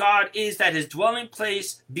desire of God is that His dwelling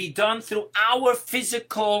place be done through our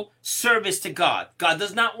physical service to God. God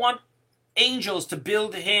does not want angels to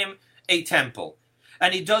build Him a temple.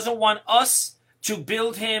 And He doesn't want us to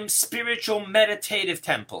build Him spiritual meditative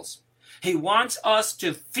temples. He wants us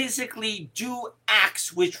to physically do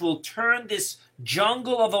acts which will turn this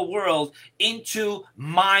jungle of a world into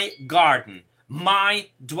my garden, my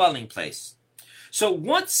dwelling place. So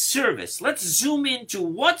what service, let's zoom into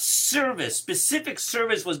what service, specific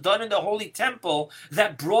service was done in the Holy Temple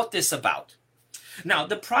that brought this about. Now,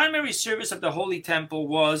 the primary service of the Holy Temple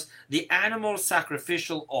was the animal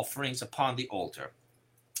sacrificial offerings upon the altar,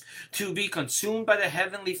 to be consumed by the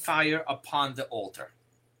heavenly fire upon the altar.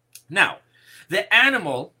 Now, the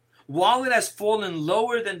animal, while it has fallen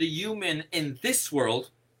lower than the human in this world,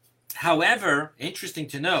 however, interesting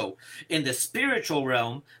to know, in the spiritual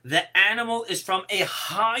realm, the animal is from a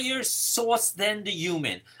higher source than the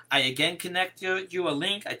human. I again connect you a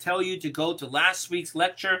link. I tell you to go to last week's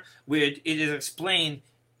lecture where it is explained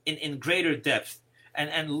in greater depth.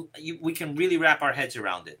 And we can really wrap our heads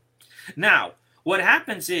around it. Now, what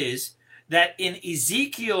happens is that in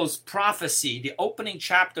Ezekiel's prophecy, the opening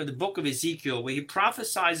chapter of the book of Ezekiel, where he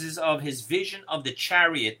prophesies of his vision of the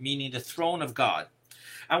chariot, meaning the throne of God,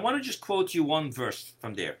 I want to just quote you one verse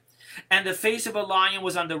from there. And the face of a lion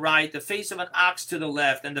was on the right, the face of an ox to the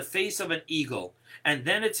left, and the face of an eagle. And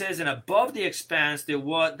then it says, and above the expanse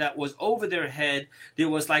that was over their head, there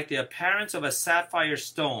was like the appearance of a sapphire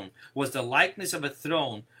stone, was the likeness of a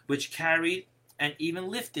throne, which carried and even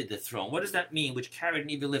lifted the throne. What does that mean? Which carried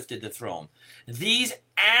and even lifted the throne. These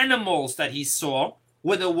animals that he saw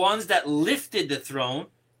were the ones that lifted the throne,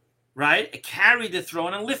 right? Carried the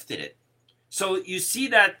throne and lifted it. So you see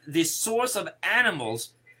that the source of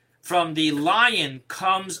animals, from the lion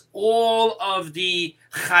comes all of the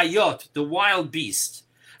chayot, the wild beasts.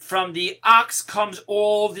 From the ox comes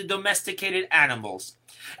all the domesticated animals.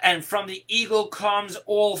 And from the eagle comes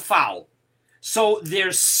all fowl. So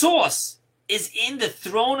their source is in the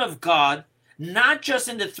throne of God, not just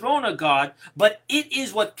in the throne of God, but it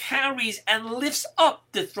is what carries and lifts up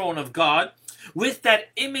the throne of God with that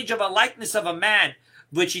image of a likeness of a man,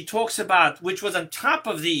 which he talks about, which was on top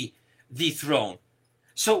of the throne.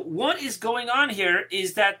 So what is going on here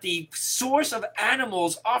is that the source of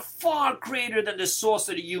animals are far greater than the source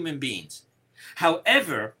of the human beings.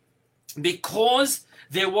 However, because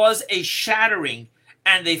there was a shattering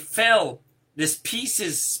and they fell, this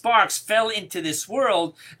pieces, sparks fell into this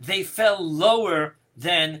world, they fell lower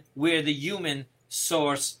than where the human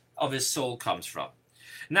source of his soul comes from.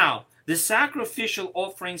 Now, the sacrificial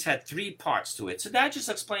offerings had 3 parts to it. So that just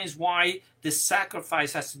explains why this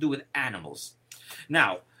sacrifice has to do with animals.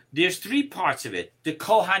 Now, there's 3 parts of it. The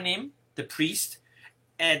Kohanim, the priest,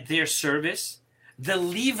 at their service. The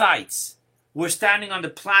Levites were standing on the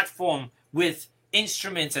platform with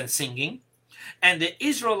instruments and singing. And the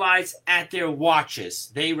Israelites at their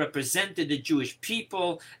watches. They represented the Jewish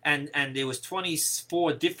people, and there was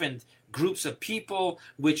 24 different groups of people,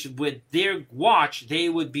 which with their watch, they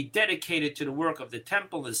would be dedicated to the work of the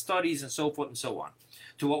temple, the studies, and so forth and so on,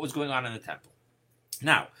 to what was going on in the temple.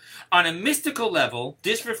 Now, on a mystical level,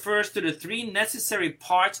 this refers to the 3 necessary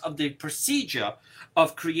parts of the procedure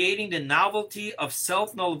of creating the novelty of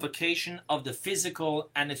self-nullification of the physical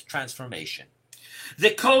and its transformation.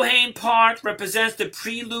 The Kohen part represents the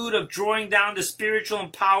prelude of drawing down the spiritual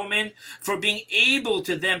empowerment for being able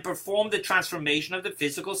to then perform the transformation of the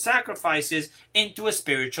physical sacrifices into a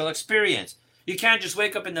spiritual experience. You can't just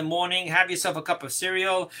wake up in the morning, have yourself a cup of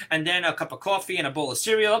cereal, and then a cup of coffee and a bowl of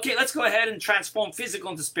cereal. Okay, let's go ahead and transform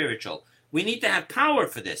physical into spiritual. We need to have power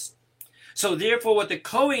for this. So therefore, what the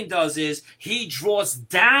Kohen does is he draws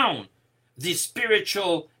down the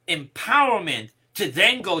spiritual empowerment to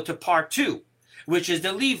then go to part 2. Which is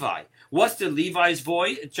the Levi. What's the Levi's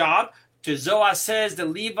job? The Zohar says the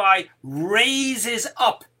Levi raises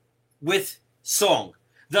up with song.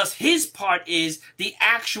 Thus, his part is the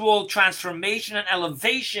actual transformation and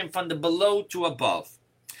elevation from the below to above.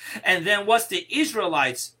 And then what's the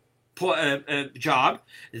Israelites' job?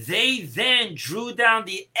 They then drew down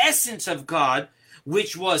the essence of God,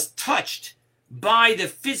 which was touched by the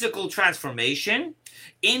physical transformation,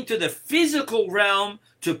 into the physical realm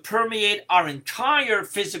to permeate our entire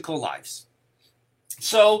physical lives.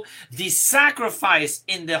 So the sacrifice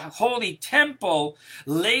in the holy temple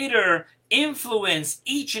later influenced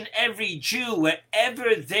each and every Jew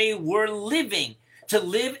wherever they were living to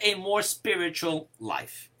live a more spiritual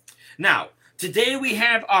life. Now, today we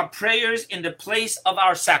have our prayers in the place of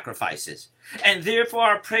our sacrifices. And therefore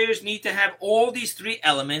our prayers need to have all these 3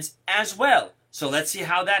 elements as well. So let's see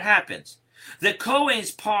how that happens. The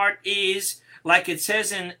Kohen's part is, like it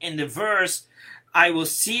says in the verse, I will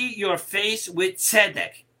see your face with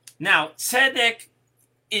tzedek. Now, tzedek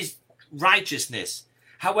is righteousness.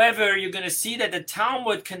 However, you're going to see that the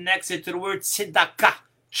Talmud connects it to the word tzedakah,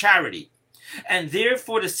 charity. And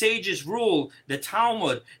therefore the sages rule, the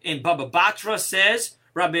Talmud in Baba Batra says,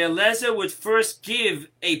 Rabbi Eliezer would first give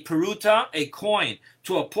a peruta, a coin,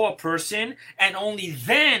 to a poor person, and only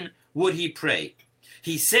then would he pray.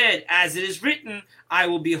 He said, as it is written, I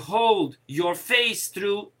will behold your face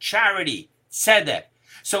through charity, tzedek.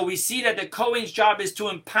 So we see that the Kohen's job is to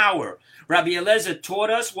empower. Rabbi Eliezer taught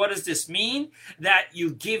us, what does this mean? That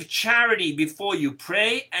you give charity before you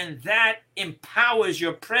pray, and that empowers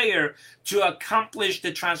your prayer to accomplish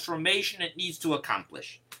the transformation it needs to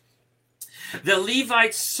accomplish. The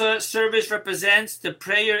Levite service represents the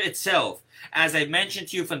prayer itself. As I mentioned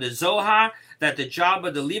to you from the Zohar, that the job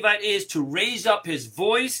of the Levite is to raise up his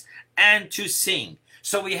voice and to sing.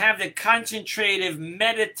 So we have the concentrative,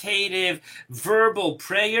 meditative, verbal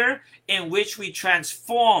prayer in which we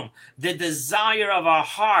transform the desire of our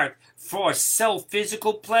heart for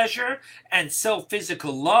self-physical pleasure and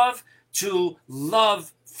self-physical love to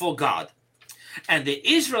love for God. And the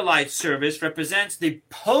Israelite service represents the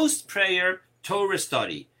post-prayer Torah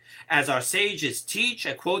study. As our sages teach,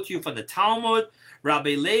 I quote you from the Talmud,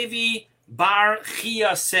 Rabbi Levi Bar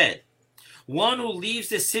Chia said, one who leaves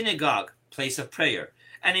the synagogue, place of prayer,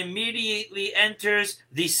 and immediately enters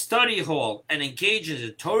the study hall and engages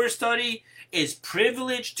in Torah study is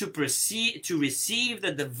privileged to receive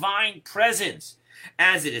the divine presence.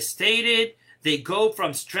 As it is stated, they go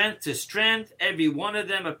from strength to strength. Every one of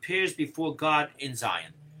them appears before God in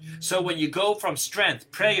Zion. So when you go from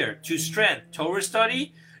strength, prayer, to strength, Torah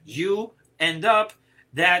study, you end up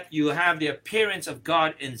that you have the appearance of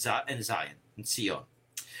God in Zion, in Sion.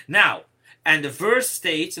 Now, and the verse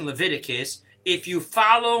states in Leviticus, if you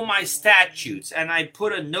follow my statutes, and I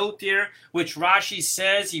put a note there, which Rashi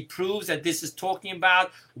says he proves that this is talking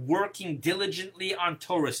about working diligently on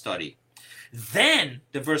Torah study. Then,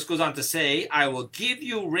 the verse goes on to say, I will give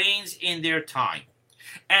you rains in their time.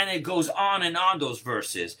 And it goes on, those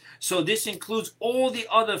verses. So this includes all the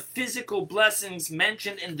other physical blessings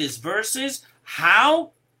mentioned in these verses.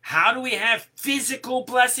 How? How do we have physical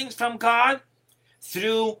blessings from God?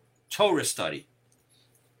 Through Torah study.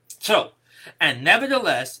 So, and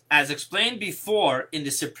nevertheless, as explained before, in the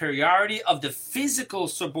superiority of the physical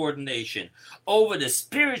subordination over the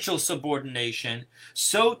spiritual subordination,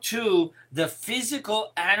 so too the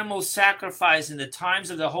physical animal sacrifice in the times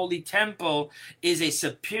of the Holy Temple is a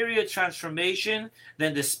superior transformation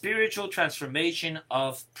than the spiritual transformation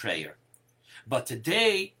of prayer. But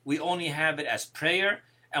today, we only have it as prayer,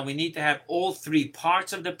 and we need to have all three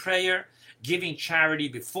parts of the prayer: giving charity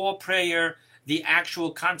before prayer, the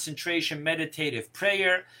actual concentration meditative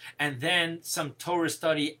prayer, and then some Torah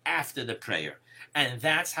study after the prayer. And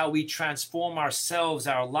that's how we transform ourselves,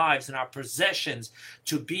 our lives, and our possessions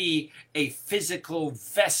to be a physical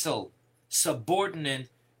vessel subordinate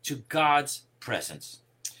to God's presence.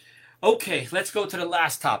 Okay, let's go to the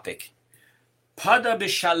last topic. Pada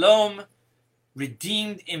b'shalom,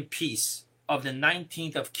 redeemed in peace, of the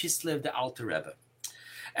 19th of Kislev, the Alter Rebbe.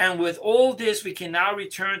 And with all this, we can now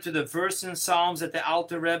return to the verse in Psalms that the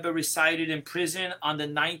Alter Rebbe recited in prison on the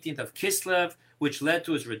 19th of Kislev, which led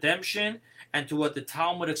to his redemption, and to what the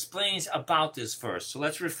Talmud explains about this verse. So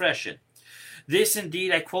let's refresh it. This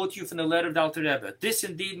indeed, I quote you from the letter of the Alter Rebbe, this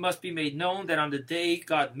indeed must be made known that on the day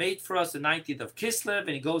God made for us the 19th of Kislev,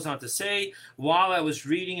 and he goes on to say, while I was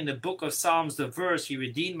reading in the book of Psalms the verse, he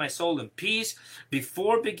redeemed my soul in peace.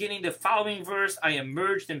 Before beginning the following verse, I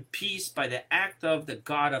emerged in peace by the act of the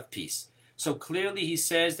God of peace. So clearly he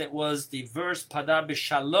says that was the verse Pada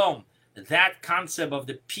b'shalom, that concept of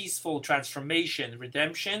the peaceful transformation,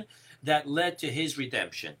 redemption, that led to his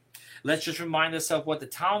redemption. Let's just remind ourselves what the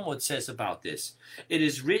Talmud says about this. It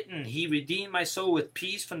is written, he redeemed my soul with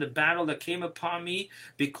peace from the battle that came upon me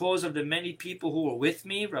because of the many people who were with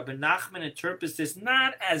me. Rabbi Nachman interprets this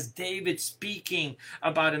not as David speaking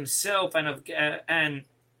about himself and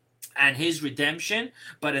his redemption,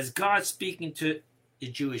 but as God speaking to the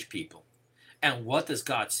Jewish people. And what does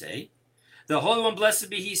God say? The Holy One, blessed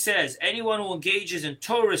be he, says, anyone who engages in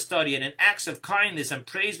Torah study and in acts of kindness and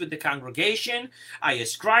prays with the congregation, I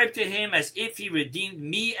ascribe to him as if he redeemed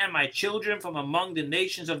me and my children from among the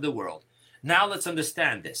nations of the world. Now let's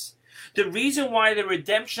understand this. The reason why the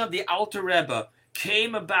redemption of the Alter Rebbe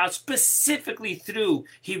came about specifically through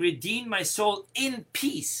he redeemed my soul in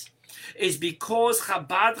peace is because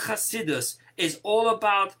Chabad Hasidus is all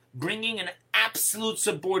about bringing an absolute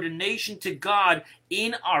subordination to God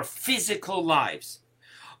in our physical lives,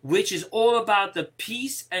 which is all about the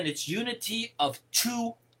peace and its unity of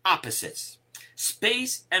two opposites,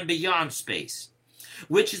 space and beyond space,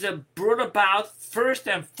 which is brought about first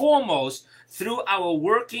and foremost through our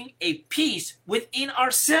working a peace within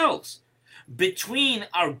ourselves, between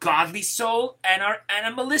our godly soul and our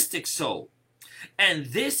animalistic soul. And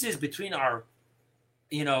this is between our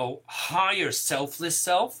higher selfless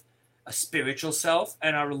self, a spiritual self,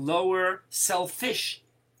 and our lower selfish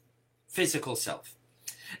physical self.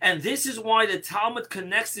 And this is why the Talmud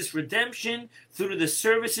connects this redemption through the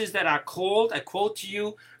services that are called, I quote to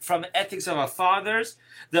you from Ethics of Our Fathers,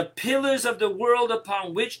 the pillars of the world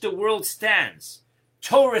upon which the world stands: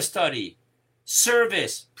 Torah study,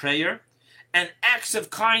 service, prayer, and acts of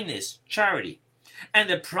kindness, charity. And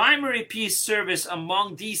the primary peace service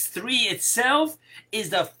among these three itself is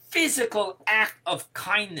the physical act of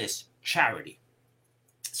kindness, charity.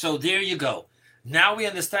 So there you go. Now we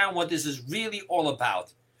understand what this is really all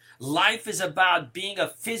about. Life is about being a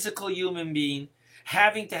physical human being,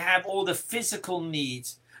 having to have all the physical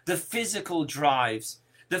needs, the physical drives,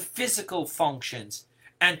 the physical functions,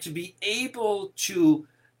 and to be able to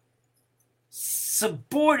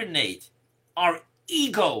subordinate our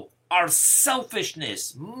ego, our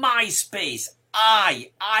selfishness, my space, I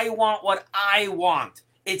want what I want.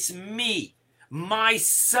 It's me, my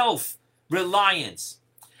self-reliance,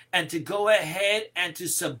 and to go ahead and to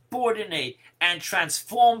subordinate and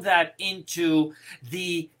transform that into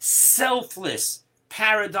the selfless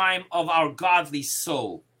paradigm of our godly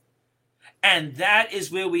soul. And that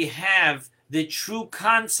is where we have the true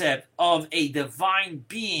concept of a divine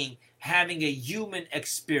being having a human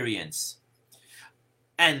experience.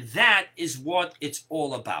 And that is what it's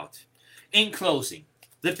all about. In closing,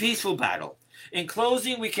 the peaceful battle. In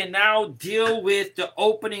closing, we can now deal with the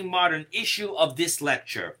opening modern issue of this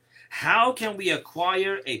lecture. How can we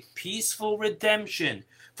acquire a peaceful redemption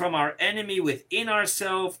from our enemy within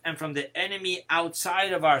ourselves and from the enemy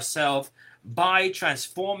outside of ourselves by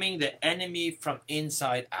transforming the enemy from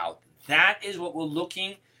inside out? That is what we're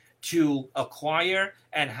looking to acquire,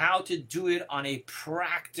 and how to do it on a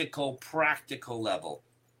practical level.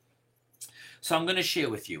 So I'm going to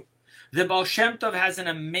share with you. The Baal Shem Tov has an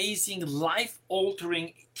amazing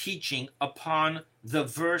life-altering teaching upon the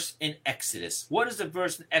verse in Exodus. What does the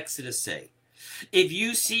verse in Exodus say? If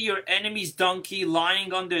you see your enemy's donkey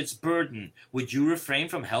lying under its burden, would you refrain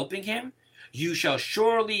from helping him? You shall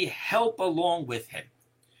surely help along with him.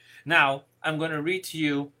 Now, I'm going to read to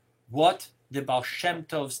you what the Baal Shem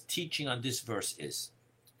Tov's teaching on this verse is.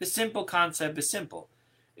 The simple concept is simple.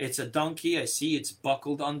 It's a donkey. I see it's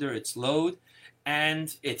buckled under its load,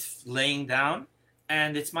 and it's laying down,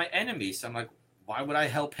 and it's my enemy. So I'm like, why would I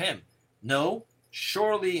help him? No,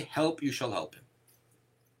 surely help, you shall help him.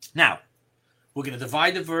 Now, we're going to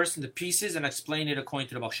divide the verse into pieces and explain it according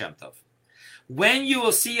to the Baal Shem Tov. When you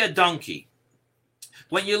will see a donkey,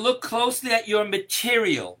 when you look closely at your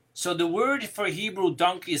material, so the word for Hebrew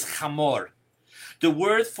donkey is chamor. The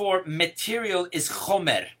word for material is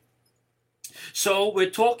chomer. So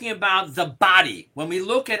we're talking about the body. When we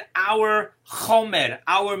look at our chomer,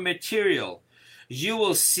 our material, you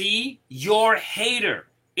will see your hater.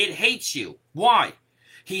 It hates you. Why?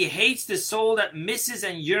 He hates the soul that misses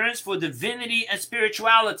and yearns for divinity and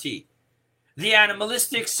spirituality. The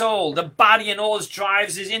animalistic soul, the body and all its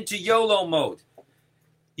drives is into YOLO mode.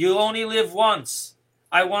 You only live once.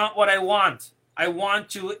 I want what I want. I want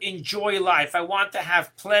to enjoy life. I want to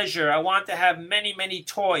have pleasure. I want to have many, many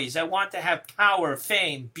toys. I want to have power,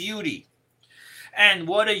 fame, beauty. And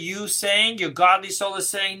what are you saying? Your godly soul is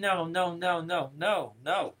saying, no.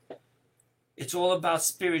 It's all about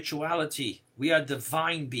spirituality. We are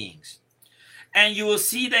divine beings. And you will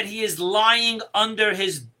see that he is lying under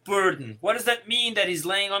his burden. What does that mean, that he's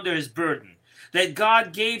laying under his burden? That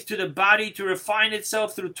God gave to the body to refine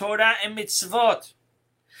itself through Torah and mitzvot.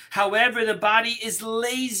 However, the body is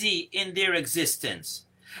lazy in their existence.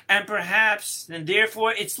 And perhaps, and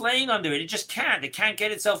therefore, it's laying under it. It just can't. It can't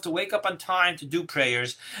get itself to wake up on time to do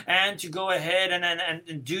prayers and to go ahead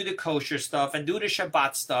and do the kosher stuff and do the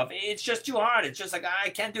Shabbat stuff. It's just too hard. It's just like, I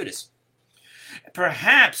can't do this.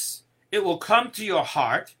 Perhaps it will come to your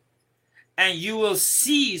heart and you will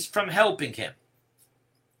cease from helping him.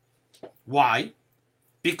 Why?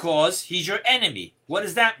 Because he's your enemy. What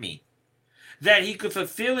does that mean? That he could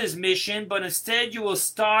fulfill his mission, but instead you will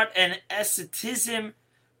start an asceticism,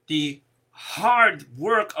 the hard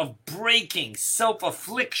work of breaking,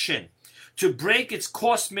 self-affliction, to break its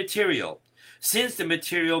coarse material. Since the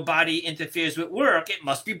material body interferes with work, it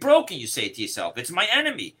must be broken, you say to yourself. It's my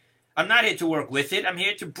enemy. I'm not here to work with it. I'm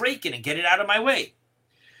here to break it and get it out of my way.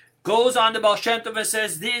 Goes on to Baal Shem Tov and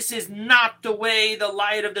says, this is not the way the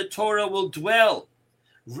light of the Torah will dwell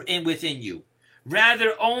within you.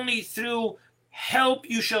 Rather, only through help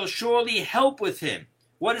you shall surely help with him.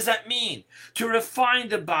 What does that mean? To refine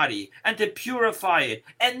the body and to purify it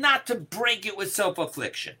and not to break it with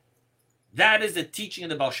self-affliction. That is the teaching of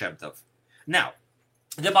the Baal Shem Tov. Now,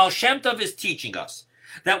 the Baal Shem Tov is teaching us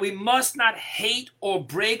that we must not hate or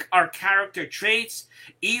break our character traits,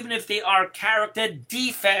 even if they are character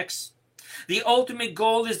defects. The ultimate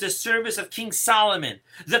goal is the service of King Solomon,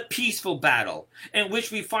 the peaceful battle, in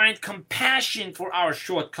which we find compassion for our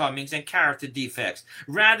shortcomings and character defects,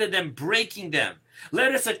 rather than breaking them.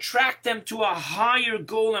 Let us attract them to a higher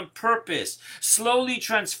goal and purpose, slowly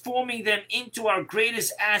transforming them into our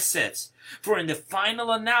greatest assets. For in the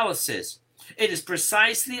final analysis, it is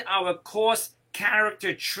precisely our coarse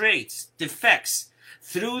character traits, defects,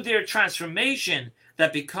 through their transformation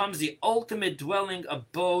that becomes the ultimate dwelling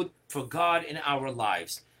abode for God in our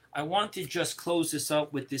lives. I want to just close this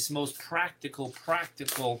up with this most practical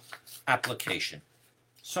application.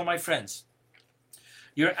 So my friends,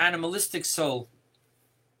 your animalistic soul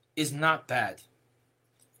is not bad.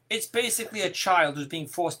 It's basically a child who's being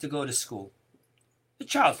forced to go to school. The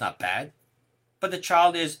child's not bad, but the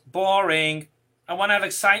child is boring. I want to have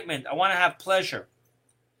excitement. I want to have pleasure.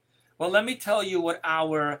 Well, let me tell you what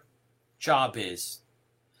our job is.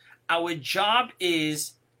 Our job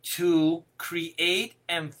is to create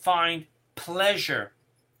and find pleasure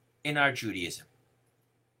in our Judaism.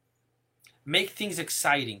 Make things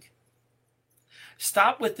exciting.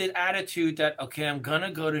 Stop with the attitude that, okay, I'm going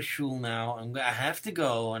to go to shul now. I have to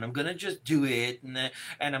go, and I'm going to just do it, and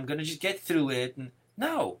I'm going to just get through it.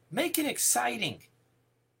 No, make it exciting.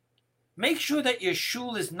 Make sure that your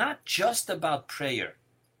shul is not just about prayer.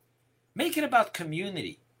 Make it about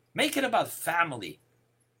community. Make it about family.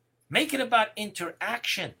 Make it about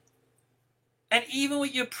interaction. And even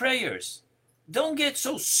with your prayers, don't get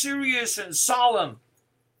so serious and solemn.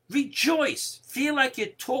 Rejoice. Feel like you're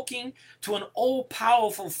talking to an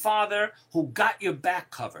all-powerful Father who got your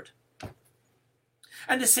back covered.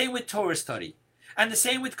 And the same with Torah study. And the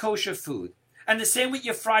same with kosher food. And the same with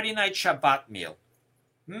your Friday night Shabbat meal.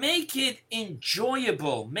 Make it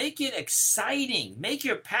enjoyable. Make it exciting. Make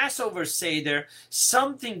your Passover Seder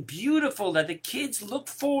something beautiful that the kids look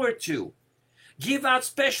forward to. Give out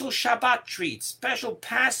special Shabbat treats, special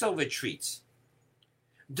Passover treats.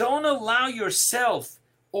 Don't allow yourself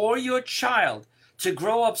or your child to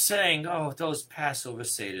grow up saying, oh, those Passover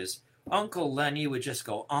Seders, Uncle Lenny would just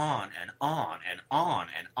go on and on and on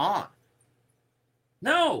and on.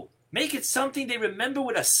 No, make it something they remember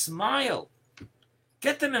with a smile.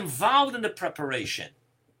 Get them involved in the preparation.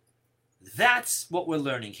 That's what we're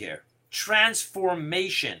learning here.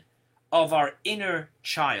 Transformation of our inner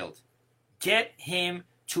child. Get him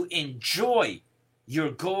to enjoy your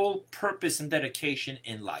goal, purpose, and dedication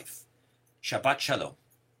in life. Shabbat Shalom.